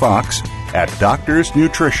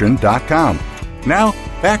jfox@doctorsnutrition.com. Now,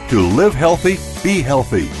 back to Live Healthy, Be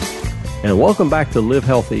Healthy. And welcome back to Live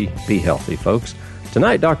Healthy, Be Healthy, folks.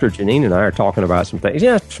 Tonight, Dr. Janine and I are talking about some things,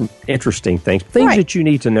 some interesting things Right. that you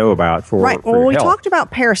need to know about for Right. for Well, your we health. talked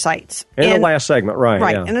about parasites. In the last segment, right.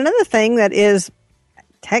 Right. Yeah. And another thing that is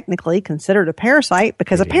technically considered a parasite,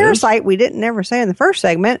 because It a parasite, we didn't ever say in the first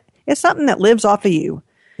segment, is something that lives off of you.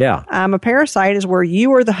 Yeah. A parasite is where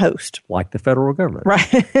you are the host. Like the federal government.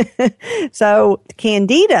 Right. So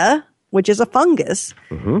Candida, which is a fungus,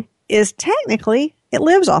 is technically, it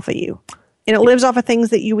lives off of you. And it lives off of things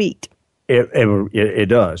that you eat. It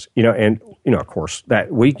does. And of course,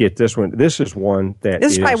 that we get this one. This is one that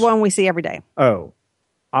This is probably one we see every day. Oh,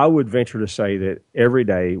 I would venture to say that every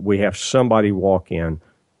day we have somebody walk in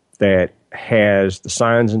that has the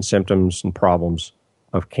signs and symptoms and problems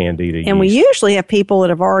of Candida yeast. And we usually have people that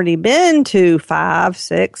have already been to 5,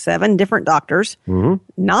 6, 7 different doctors,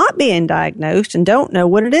 not being diagnosed and don't know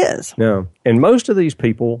what it is. No. And most of these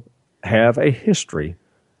people have a history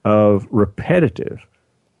of repetitive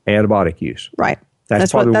antibiotic use. Right.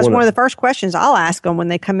 That's one of the first questions I'll ask them when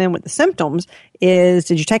they come in with the symptoms is,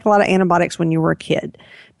 did you take a lot of antibiotics when you were a kid?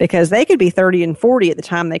 Because they could be 30 and 40 at the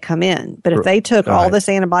time they come in. But if they took all this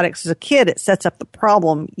antibiotics as a kid, it sets up the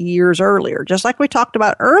problem years earlier. Just like we talked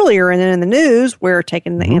about earlier and then in the news, where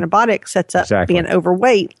taking the antibiotics sets up being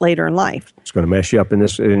overweight later in life. It's going to mess you up in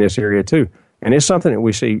this area too. And it's something that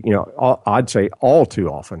we see, I'd say all too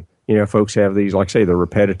often. Folks have these, like say, the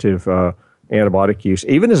repetitive antibiotic use,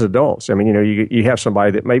 even as adults. I mean, you have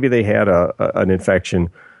somebody that maybe they had an infection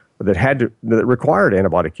that required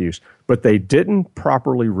antibiotic use, but they didn't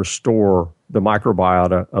properly restore the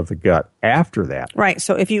microbiota of the gut after that. Right.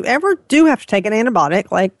 So if you ever do have to take an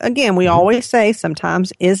antibiotic, like, again, we always say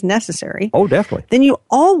sometimes is necessary. Oh, definitely. Then you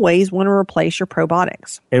always want to replace your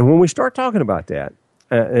probiotics. And when we start talking about that,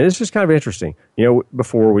 and this is kind of interesting.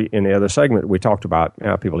 Before in the other segment, we talked about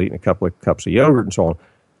people eating a couple of cups of yogurt and so on.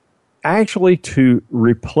 Actually, to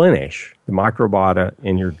replenish the microbiota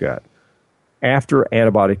in your gut after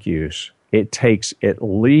antibiotic use, it takes at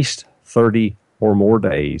least 30 or more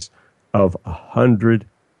days of 100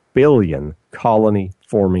 billion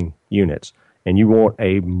colony-forming units. And you want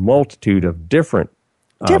a multitude of different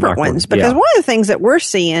ones. Because one of the things that we're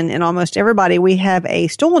seeing in almost everybody, we have a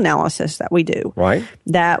stool analysis that we do. Right.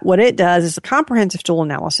 That what it does is a comprehensive stool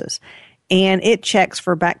analysis. And it checks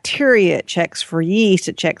for bacteria, it checks for yeast,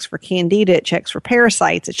 it checks for candida, it checks for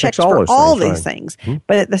parasites, it checks for all these things. Mm-hmm.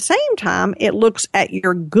 But at the same time, it looks at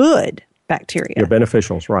your good bacteria. Your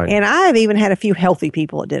beneficials, right. And I've even had a few healthy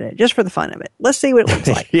people that did it just for the fun of it. Let's see what it looks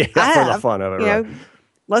like. For the fun of it, right.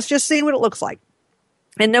 Let's just see what it looks like.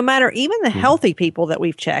 And no matter even the healthy people that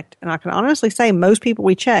we've checked, and I can honestly say most people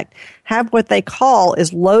we checked have what they call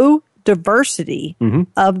is low diversity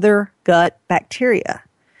of their gut bacteria.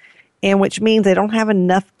 And which means they don't have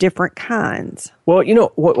enough different kinds. Well, you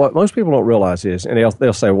know, what most people don't realize is, and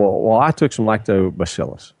they'll say, well, I took some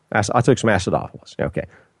lactobacillus. I took some acidophilus. Okay,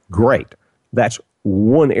 great. That's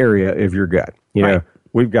one area of your gut. You know,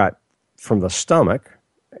 we've got from the stomach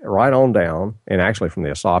right on down, and actually from the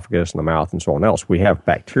esophagus and the mouth and so on else, we have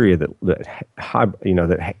bacteria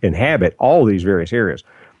that inhabit all these various areas.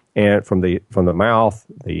 And from the mouth,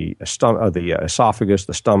 the esophagus,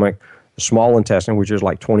 the stomach, the small intestine, which is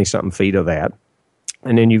like 20-something feet of that.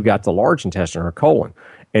 And then you've got the large intestine or colon.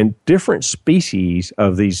 And different species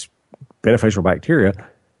of these beneficial bacteria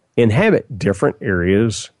inhabit different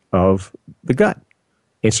areas of the gut.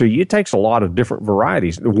 And so it takes a lot of different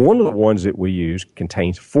varieties. One of the ones that we use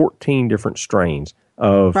contains 14 different strains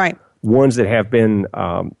of ones that have been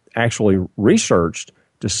actually researched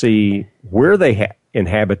to see where they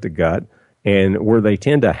inhabit the gut and where they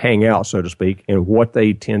tend to hang out, so to speak, and what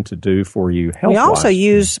they tend to do for you health-wise. We also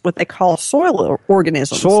use what they call soil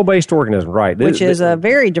organisms. Soil-based organisms, right. Which is a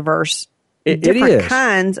very diverse, different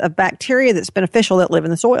kinds of bacteria that's beneficial that live in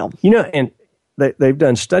the soil. You know, and they've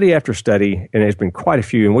done study after study, and there's been quite a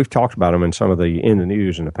few, and we've talked about them in some of in the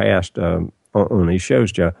news in the past on these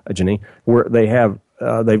shows, Janine, where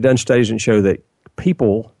they've done studies that show that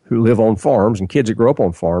people who live on farms and kids that grow up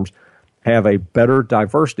on farms have a better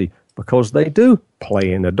diversity because they do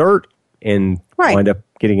play in the dirt and wind up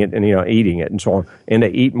getting it and eating it and so on. And they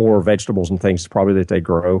eat more vegetables and things probably that they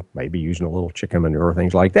grow, maybe using a little chicken manure or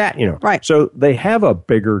things like that. Right. So they have a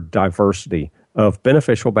bigger diversity of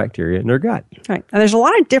beneficial bacteria in their gut. Right. And there's a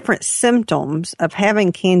lot of different symptoms of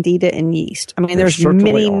having candida and yeast. I mean, there's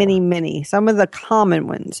many. Some of the common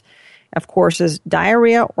ones, of course, is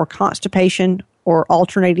diarrhea or constipation or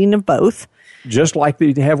alternating of both. Just like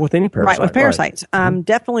they have with any parasite. Right, with parasites.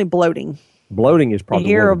 Definitely bloating. Bloating is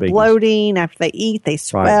probably one of the biggest. You hear of bloating after they eat, they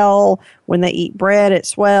swell. Right. When they eat bread, it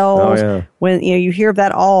swells. Oh, yeah. When you hear of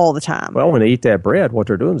that all the time. Well, when they eat that bread, what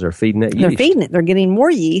they're doing is they're feeding that yeast. They're feeding it. They're getting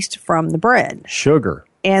more yeast from the bread. Sugar.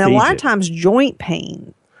 And a lot of times joint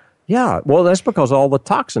pain. Yeah, well, that's because all the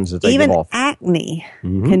toxins that they give off. Even acne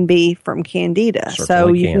can be from candida. Certainly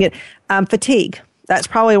so you can get fatigue. That's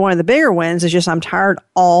probably one of the bigger ones is just I'm tired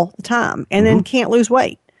all the time and then can't lose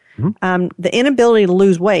weight. The inability to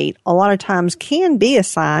lose weight a lot of times can be a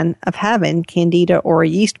sign of having candida or a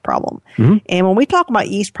yeast problem. And when we talk about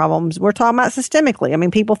yeast problems, we're talking about systemically. I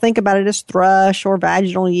mean, people think about it as thrush or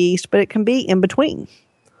vaginal yeast, but it can be in between.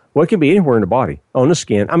 Well, it can be anywhere in the body, on the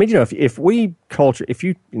skin. I mean, if we culture,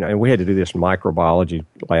 and we had to do this in microbiology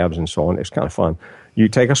labs and so on, it's kind of fun. You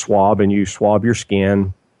take a swab and you swab your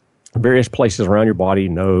skin, various places around your body,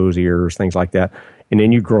 nose, ears, things like that. And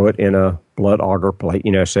then you grow it in a blood agar plate,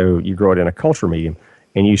 so you grow it in a culture medium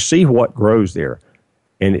and you see what grows there.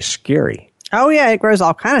 And it's scary. Oh, yeah, it grows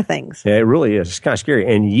all kind of things. Yeah, it really is. It's kind of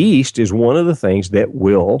scary. And yeast is one of the things that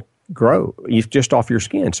will grow just off your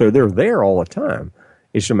skin. So they're there all the time.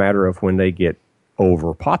 It's a matter of when they get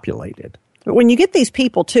overpopulated. But when you get these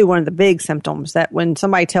people, too, one of the big symptoms that when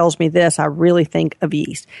somebody tells me this, I really think of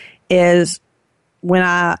yeast, is when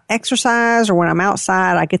I exercise or when I'm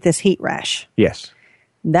outside, I get this heat rash. Yes.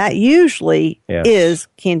 That usually is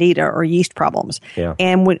candida or yeast problems. Yeah.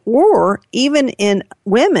 And or even in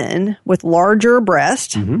women with larger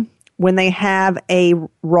breasts, when they have a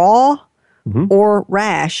raw or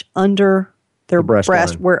rash under their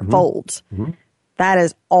breast where it folds, that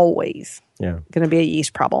is always going to be a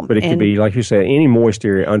yeast problem. But it could be, like you said, any moist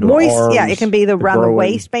area under the arms. Yeah, it can be around the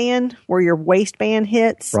waistband where your waistband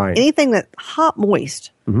hits. Right. Anything that's hot,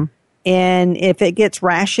 moist. And if it gets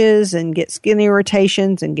rashes and gets skin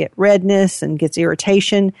irritations and get redness and gets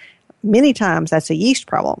irritation, many times that's a yeast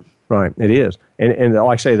problem. Right, it is. And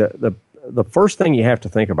like I say, the first thing you have to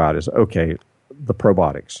think about is, okay, the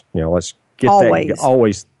probiotics. Let's get that.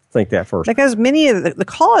 Always think that first. Because many of the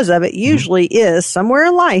cause of it usually is somewhere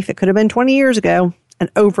in life, it could have been 20 years ago, an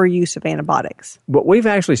overuse of antibiotics. But we've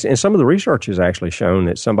actually, and some of the research has actually shown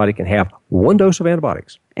that somebody can have one dose of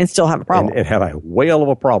antibiotics. And still have a problem. And have a whale of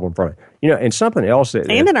a problem from it. And something else. And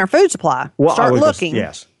in our food supply. Start looking.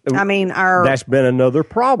 Yes. I mean, that's been another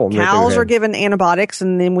problem. Cows are given antibiotics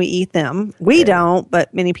and then we eat them. We don't,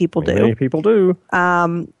 but many people do. Many people do.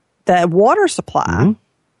 The water supply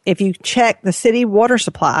if you check the city water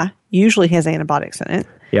supply, usually has antibiotics in it.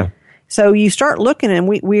 Yeah. So you start looking, and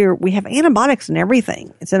we have antibiotics in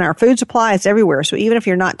everything. It's in our food supply. It's everywhere. So even if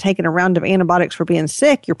you're not taking a round of antibiotics for being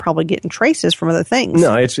sick, you're probably getting traces from other things.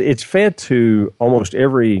 No, it's fed to almost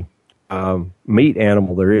every meat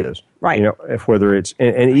animal there is. Right. You know, if whether it's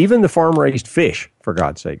and even the farm-raised fish, for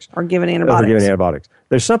God's sakes, are given antibiotics. They're given antibiotics.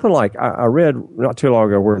 There's something like I read not too long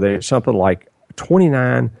ago where there's something like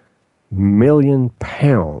 29 million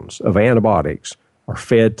pounds of antibiotics are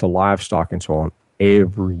fed to livestock and so on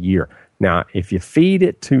every year. Now, if you feed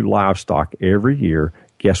it to livestock every year,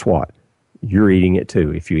 guess what? You're eating it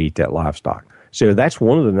too if you eat that livestock. So that's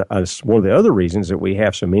one of the other reasons that we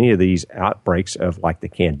have so many of these outbreaks of like the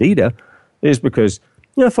Candida is because,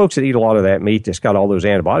 you know, folks that eat a lot of that meat that's got all those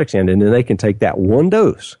antibiotics in it, and then they can take that one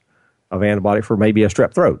dose of antibiotic for maybe a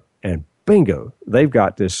strep throat, and bingo, they've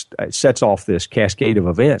got this, it sets off this cascade of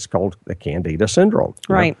events called the Candida syndrome.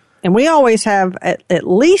 Right. And we always have at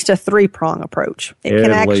least a 3-prong approach. It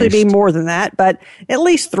can actually be more than that, but at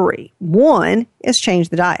least 3. One is change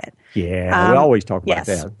the diet. Yeah, we always talk about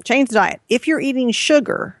that. Change the diet. If you're eating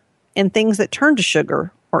sugar and things that turn to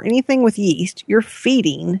sugar or anything with yeast, you're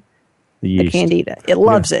feeding the Candida. It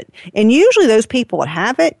loves it. And usually those people that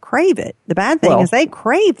have it crave it. The bad thing is they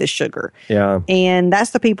crave the sugar. Yeah. And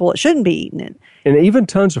that's the people that shouldn't be eating it. And even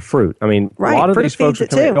tons of fruit. I mean, a lot of these folks are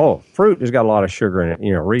coming, fruit has got a lot of sugar in it.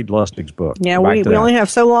 You know, read Lustig's book. Yeah, we only have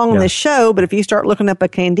so long on this show, but if you start looking up a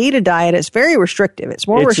Candida diet, it's very restrictive. It's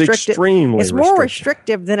more restrictive. Extremely more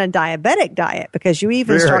restrictive than a diabetic diet because you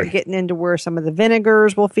even start getting into where some of the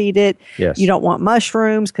vinegars will feed it. Yes. You don't want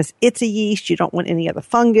mushrooms because it's a yeast. You don't want any other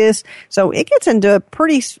fungus. So it gets into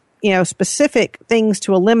pretty, specific things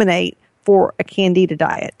to eliminate for a Candida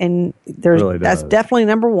diet. And that's definitely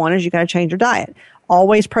number one is you got to change your diet.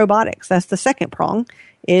 Always probiotics. That's the second prong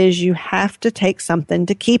is you have to take something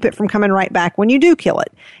to keep it from coming right back when you do kill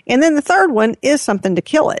it. And then the third one is something to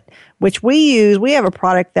kill it, which we use. We have a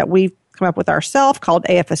product that we've come up with ourselves called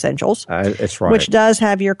AF Essentials. That's right. Which does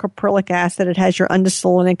have your caprylic acid. It has your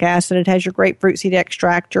undecillinic acid. It has your grapefruit seed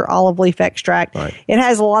extract, your olive leaf extract. Right. It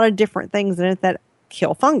has a lot of different things in it that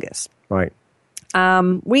kill fungus. Right.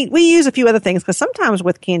 We use a few other things because sometimes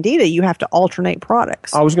with Candida you have to alternate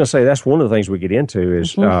products. I was going to say that's one of the things we get into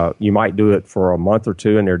is you might do it for a month or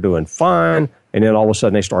two and they're doing fine, and then all of a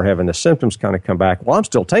sudden they start having the symptoms kind of come back. Well, I'm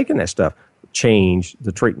still taking that stuff. Change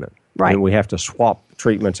the treatment. Right. And we have to swap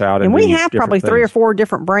treatments out. And we have probably 3 or 4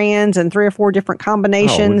 different brands and 3 or 4 different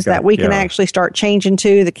combinations that we can actually start changing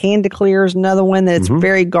to. The Candiclear is another one that's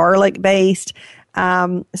very garlic based.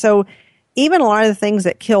 So even a lot of the things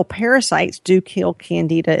that kill parasites do kill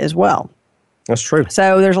Candida as well. That's true.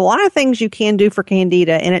 So there's a lot of things you can do for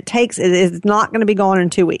Candida, and it is not going to be gone in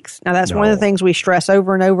 2 weeks. Now, that's one of the things we stress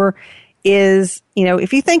over and over is,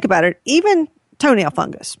 if you think about it, even toenail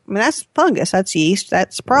fungus. I mean, that's fungus. That's yeast.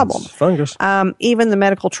 That's a problem. It's fungus. Even the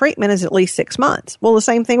medical treatment is at least 6 months. Well, the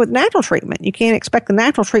same thing with natural treatment. You can't expect the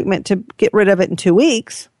natural treatment to get rid of it in 2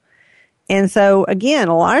 weeks. And so, again,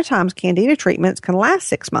 a lot of times Candida treatments can last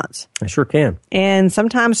 6 months. They sure can. And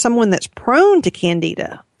sometimes someone that's prone to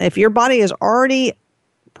Candida, if your body is already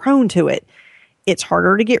prone to it, it's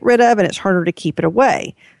harder to get rid of and it's harder to keep it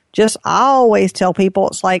away. I always tell people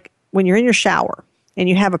it's like when you're in your shower and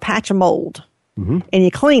you have a patch of mold and you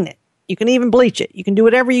clean it. You can even bleach it. You can do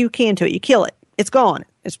whatever you can to it. You kill it. It's gone.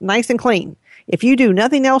 It's nice and clean. If you do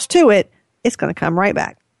nothing else to it, it's going to come right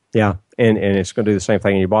back. Yeah, and it's going to do the same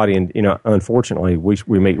thing in your body. And, unfortunately, we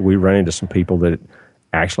run into some people that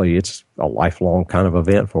actually it's a lifelong kind of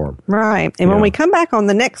event for them. Right. And when we come back on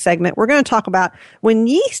the next segment, we're going to talk about when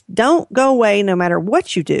yeast don't go away no matter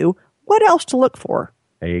what you do, what else to look for.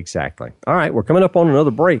 Exactly. All right, we're coming up on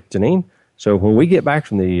another break, Janine. So when we get back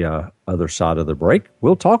from the other side of the break,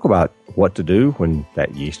 we'll talk about what to do when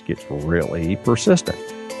that yeast gets really persistent.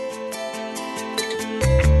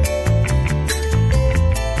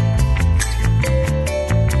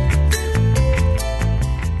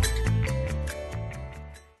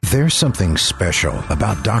 There's something special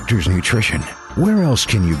about Doctor's Nutrition. Where else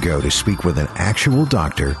can you go to speak with an actual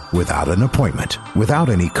doctor without an appointment, without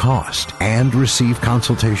any cost, and receive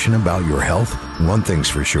consultation about your health? One thing's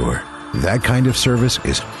for sure. That kind of service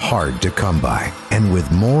is hard to come by. And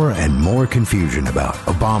with more and more confusion about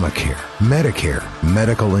Obamacare, Medicare,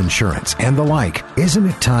 medical insurance, and the like, isn't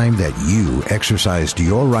it time that you exercised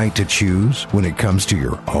your right to choose when it comes to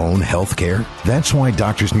your own health care? That's why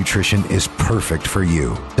Doctor's Nutrition is perfect for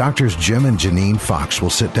you. Doctors Jim and Janine Fox will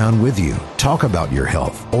sit down with you, talk about your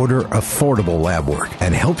health, order affordable lab work,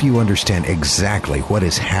 and help you understand exactly what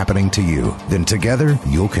is happening to you. Then together,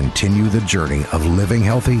 you'll continue the journey of living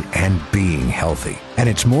healthy and being healthy. And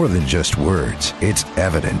it's more than just words. It's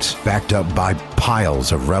evidence backed up by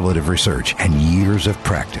piles of relative research and years of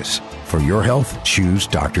practice. For your health, choose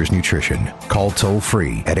Doctor's Nutrition. Call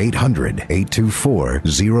toll-free at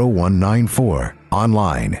 800-824-0194.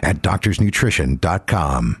 Online at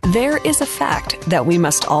doctorsnutrition.com. There is a fact that we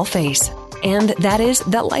must all face, and that is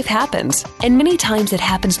that life happens. And many times it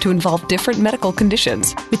happens to involve different medical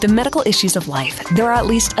conditions. With the medical issues of life, there are at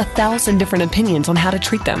least 1,000 different opinions on how to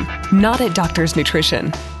treat them. Not at Doctor's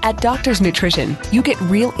Nutrition. At Doctor's Nutrition, you get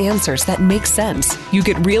real answers that make sense. You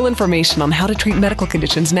get real information on how to treat medical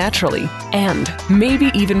conditions naturally, and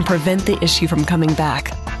maybe even prevent the issue from coming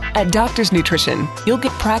back. At Doctor's Nutrition, you'll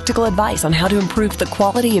get practical advice on how to improve the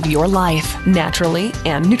quality of your life, naturally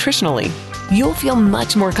and nutritionally. You'll feel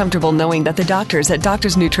much more comfortable knowing that the doctors at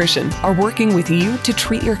Doctor's Nutrition are working with you to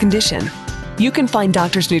treat your condition. You can find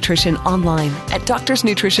Doctor's Nutrition online at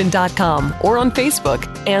doctorsnutrition.com or on Facebook.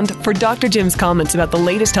 And for Dr. Jim's comments about the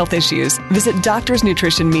latest health issues, visit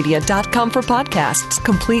doctorsnutritionmedia.com for podcasts,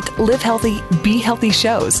 complete Live Healthy, Be Healthy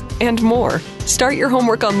shows, and more. Start your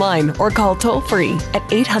homework online or call toll-free at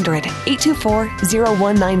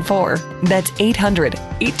 800-824-0194. That's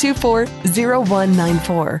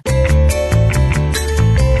 800-824-0194.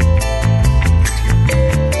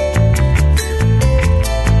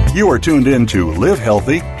 You are tuned in to Live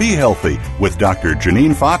Healthy, Be Healthy with Dr.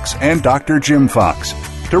 Janine Fox and Dr. Jim Fox.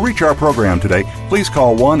 To reach our program today, please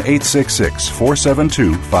call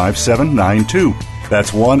 1-866-472-5792.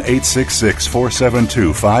 That's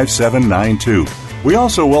 1-866-472-5792. We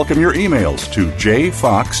also welcome your emails to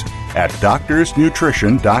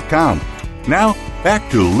jfox@doctorsnutrition.com. Now,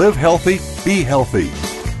 back to Live Healthy, Be Healthy.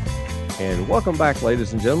 And welcome back,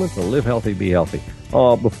 ladies and gentlemen, to Live Healthy, Be Healthy.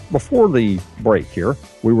 Before the break here,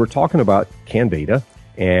 we were talking about Candida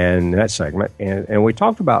and that segment, and we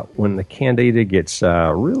talked about when the Candida gets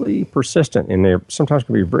really persistent, and they sometimes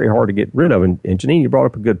can be very hard to get rid of. And Janine, you brought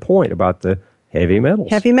up a good point about the heavy metals.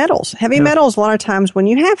 Heavy metals. Heavy metals, a lot of times when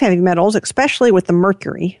you have heavy metals, especially with the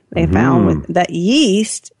mercury, they found that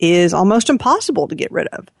yeast is almost impossible to get rid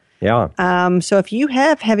of. Yeah. So if you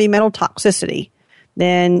have heavy metal toxicity,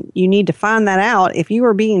 then you need to find that out. If you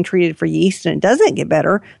are being treated for yeast and it doesn't get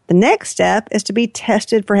better, the next step is to be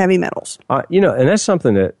tested for heavy metals. And that's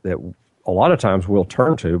something that a lot of times we'll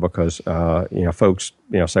turn to because, folks,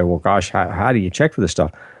 say, well, gosh, how do you check for this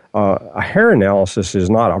stuff? A hair analysis is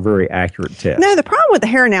not a very accurate test. No, the problem with the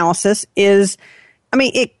hair analysis is,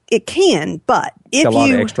 it can, but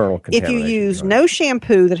if you use no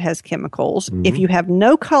shampoo that has chemicals, if you have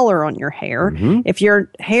no color on your hair, if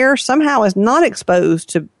your hair somehow is not exposed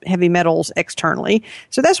to heavy metals externally,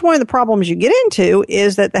 so that's one of the problems you get into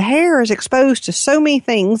is that the hair is exposed to so many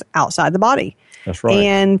things outside the body. That's right.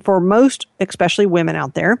 And for most, especially women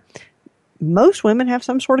out there, most women have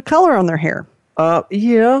some sort of color on their hair.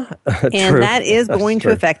 Yeah. And that is going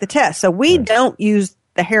to affect the test. So we don't use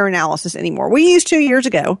the hair analysis anymore. We used 2 years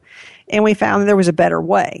ago, and we found that there was a better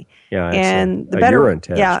way. Yeah, and the better urine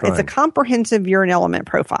test. Yeah, right. It's a comprehensive urine element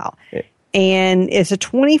profile, and it's a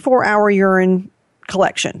 24-hour urine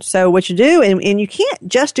collection. So what you do, and you can't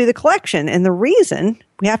just do the collection. And the reason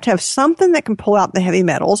we have to have something that can pull out the heavy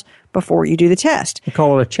metals before you do the test. We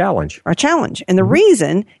call it a challenge. A challenge. And the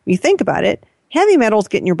reason, if you think about it, heavy metals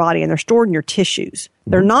get in your body and they're stored in your tissues.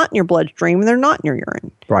 They're not in your bloodstream and they're not in your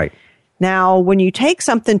urine. Right. Now, when you take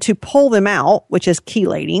something to pull them out, which is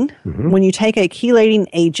chelating, when you take a chelating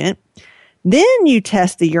agent, then you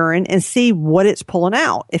test the urine and see what it's pulling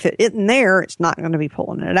out. If it isn't there, it's not going to be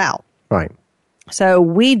pulling it out. Right. So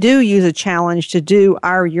we do use a challenge to do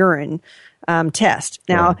our urine test.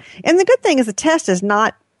 Now, and the good thing is the test is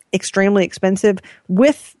not extremely expensive.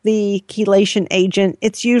 With the chelation agent,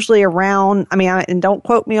 it's usually around, and don't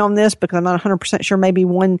quote me on this because I'm not 100% sure,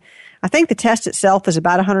 I think the test itself is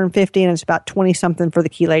about $150 and it's about 20 something for the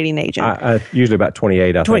chelating agent. Usually about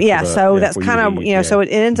 28, I think. Yeah, so that's kind of, so it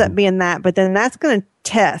ends up being that. But then that's going to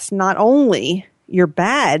test not only your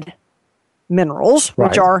bad minerals,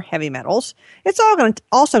 which are heavy metals, it's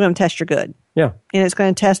also going to test your good. Yeah. And it's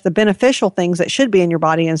going to test the beneficial things that should be in your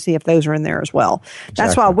body and see if those are in there as well. Exactly.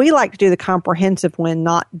 That's why we like to do the comprehensive one,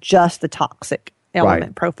 not just the toxic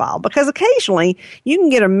element profile. Because occasionally you can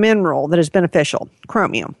get a mineral that is beneficial,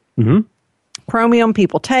 chromium. Chromium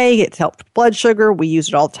people take, it's helped with blood sugar. We use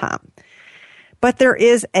it all the time. But there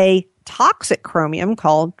is a toxic chromium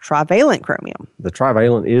called trivalent chromium. The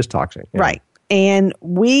trivalent is toxic. Yeah. Right. And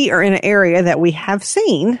we are in an area that we have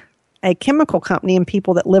seen a chemical company and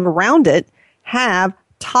people that live around it have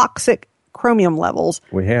toxic chromium levels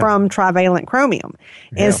We have. from trivalent chromium.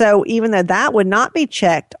 Yeah. And so even though that would not be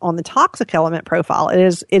checked on the toxic element profile,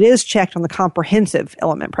 it is checked on the comprehensive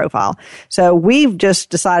element profile. So we've just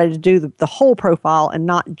decided to do the whole profile and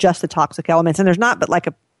not just the toxic elements. And there's not but like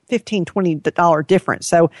a $15, $20 difference.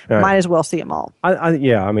 So might as well see them all.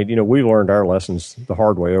 Yeah, I mean, we learned our lessons the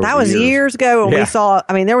hard way over That was years ago when Yeah. we saw,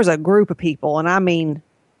 I mean, there was a group of people, and I mean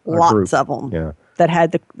lots of them that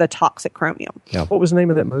had the toxic chromium. Yeah. What was the name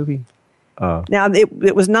of that movie? Now,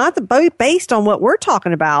 it was not based on what we're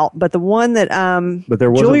talking about, but the one that But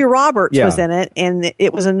there was Julia Roberts was in it, and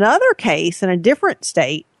it was another case in a different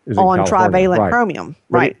state on trivalent chromium,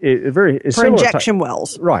 right? It's for injection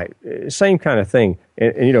wells. Right. Same kind of thing.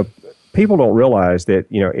 And people don't realize that,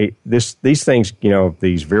 these things,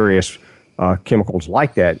 these various chemicals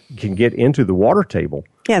like that can get into the water table.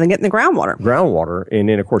 Yeah, they get in the groundwater. And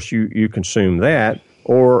then, of course, you consume that.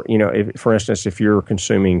 Or, for instance, if you're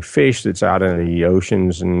consuming fish that's out in the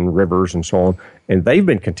oceans and rivers and so on, and they've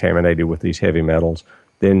been contaminated with these heavy metals,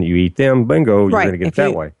 then you eat them, bingo, you're going to get it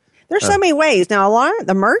that way. There's so many ways. Now, a lot of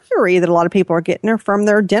the mercury that a lot of people are getting are from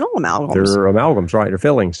their dental amalgams. They're amalgams, right? They're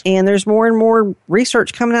fillings. And there's more and more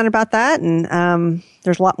research coming out about that. And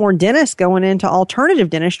there's a lot more dentists going into alternative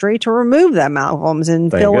dentistry to remove the amalgams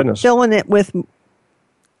and filling it with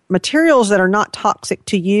materials that are not toxic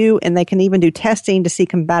to you. And they can even do testing to see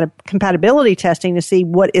compatibility testing to see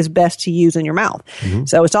what is best to use in your mouth. Mm-hmm.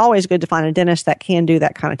 So it's always good to find a dentist that can do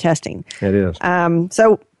that kind of testing. It is.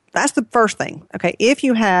 So that's the first thing. Okay, if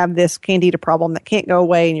you have this candida problem that can't go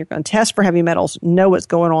away and you're going to test for heavy metals, know what's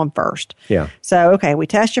going on first. Yeah. So, okay, we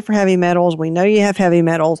test you for heavy metals. We know you have heavy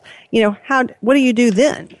metals. What do you do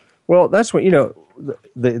then? Well, that's what,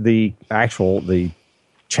 the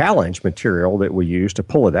challenge material that we use to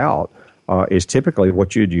pull it out is typically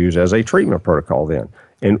what you'd use as a treatment protocol then.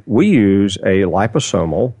 And we use a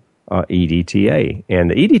liposomal EDTA.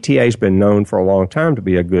 And the EDTA has been known for a long time to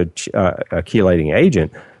be a good chelating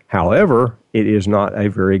agent. However, it is not a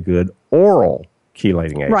very good oral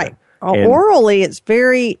chelating agent. Right. Orally, it's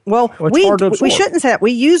very well. We shouldn't say that.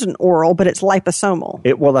 We use an oral, but it's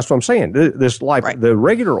liposomal. Well, that's what I'm saying. The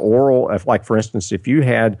regular oral, for instance, if you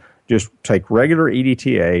had just take regular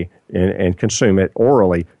EDTA and consume it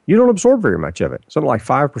orally, you don't absorb very much of it, something like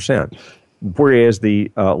 5%. Whereas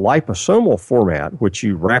the liposomal format, which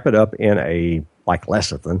you wrap it up in like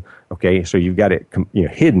lecithin, okay, so you've got it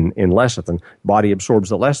hidden in lecithin, body absorbs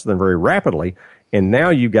the lecithin very rapidly, and now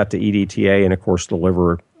you've got the EDTA, and of course the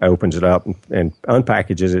liver opens it up and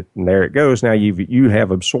unpackages it, and there it goes. Now you have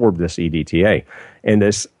absorbed this EDTA, and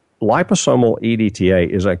this liposomal EDTA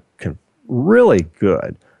is a really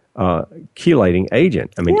good chelating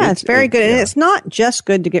agent. I mean, it's very good. And it's not just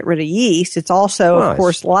good to get rid of yeast. It's also, of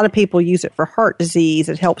course, a lot of people use it for heart disease.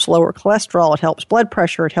 It helps lower cholesterol. It helps blood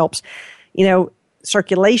pressure. It helps,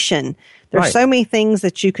 circulation. There's so many things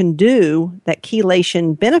that you can do that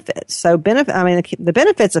chelation benefits. So the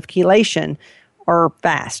benefits of chelation are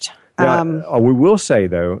vast. Now, we will say,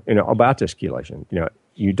 though, about this chelation,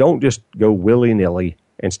 you don't just go willy-nilly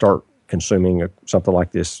and start consuming something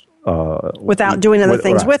like this without doing other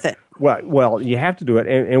things with it. Well, you have to do it,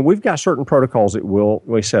 and we've got certain protocols that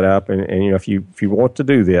we set up, and if you want to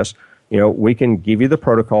do this, we can give you the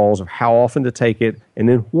protocols of how often to take it, and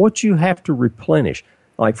then what you have to replenish.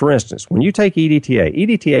 Like for instance, when you take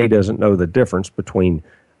EDTA doesn't know the difference between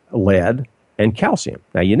lead and calcium.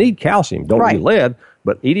 Now you need calcium, don't need lead,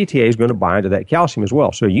 but EDTA is going to bind to that calcium as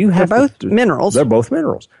well. So you have minerals. They're both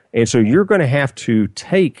minerals, and so you're going to have to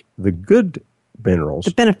take the good minerals,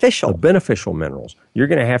 the beneficial minerals. You're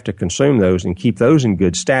going to have to consume those and keep those in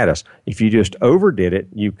good status. If you just overdid it,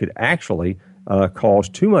 you could actually cause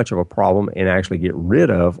too much of a problem and actually get rid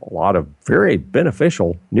of a lot of very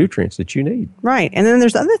beneficial nutrients that you need. Right. And then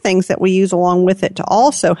there's other things that we use along with it to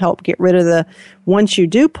also help get rid of once you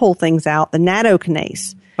do pull things out, the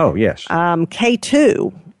nattokinase. Oh, yes.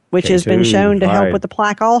 K2, which has been shown to help with the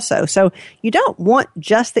plaque also. So you don't want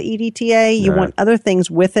just the EDTA. You want other things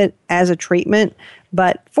with it as a treatment.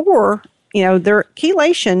 But their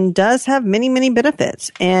chelation does have many, many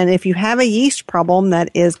benefits. And if you have a yeast problem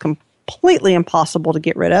that is completely impossible to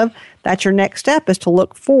get rid of, that's your next step, is to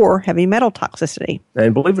look for heavy metal toxicity.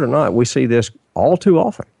 And believe it or not, we see this all too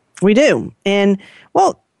often. We do. And,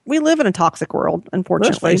 we live in a toxic world,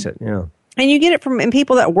 unfortunately. Let's face it, yeah. And you get it from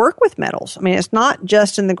people that work with metals. I mean, it's not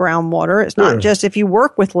just in the groundwater. It's not just if you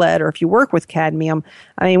work with lead or if you work with cadmium.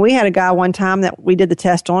 I mean, we had a guy one time that we did the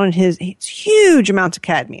test on, and his huge amounts of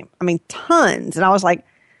cadmium. I mean, tons. And I was like,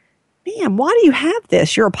 man, why do you have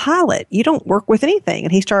this? You're a pilot. You don't work with anything.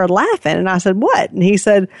 And he started laughing. And I said, what? And he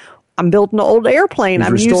said, I'm building an old airplane.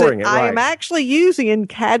 He's restoring it, I am right. actually using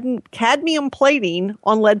cadmium plating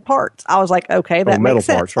on lead parts. I was like, okay, that metal makes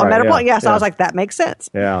sense. parts, On right, metal yeah, parts, yes. yeah. I was like, that makes sense.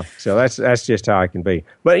 Yeah, so that's just how I can be.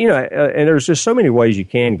 But, and there's just so many ways you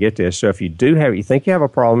can get this. So if you think you have a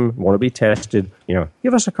problem, want to be tested,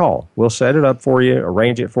 give us a call. We'll set it up for you,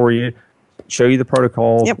 arrange it for you, show you the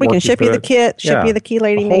protocol. Yep, we can ship you the kit, ship you the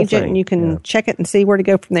chelating agent, and you can check it and see where to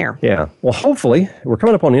go from there. Yeah. Well, hopefully, we're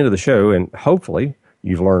coming up on the end of the show, and hopefully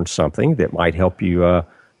you've learned something that might help you,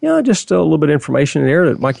 just a little bit of information in there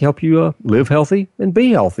that might help you live healthy and be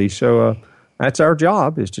healthy. So that's our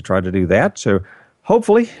job, is to try to do that. So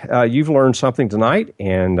hopefully you've learned something tonight,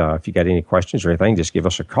 and if you got any questions or anything, just give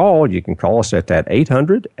us a call. You can call us at that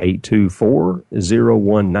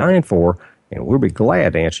 800-824-0194, and we'll be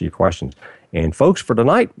glad to answer your questions. And folks, for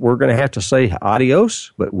tonight, we're going to have to say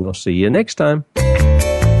adios, but we'll see you next time.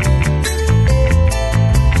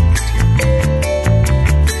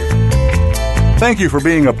 Thank you for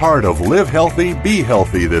being a part of Live Healthy, Be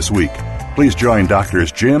Healthy this week. Please join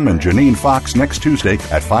Doctors Jim and Janine Fox next Tuesday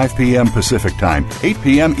at 5 p.m. Pacific Time, 8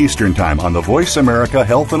 p.m. Eastern Time on the Voice America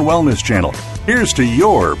Health and Wellness Channel. Here's to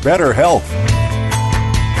your better health.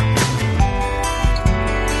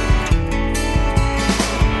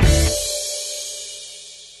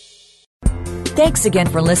 Thanks again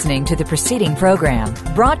for listening to the preceding program,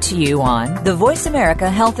 brought to you on the Voice America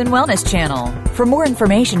Health and Wellness Channel. For more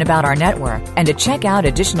information about our network and to check out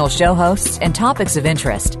additional show hosts and topics of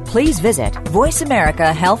interest, please visit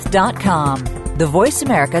voiceamericahealth.com. The Voice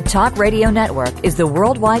America Talk Radio Network is the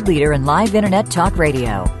worldwide leader in live Internet talk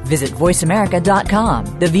radio. Visit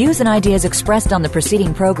voiceamerica.com. The views and ideas expressed on the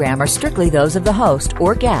preceding program are strictly those of the host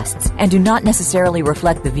or guests and do not necessarily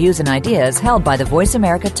reflect the views and ideas held by the Voice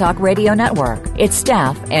America Talk Radio Network, its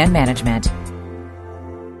staff, and management.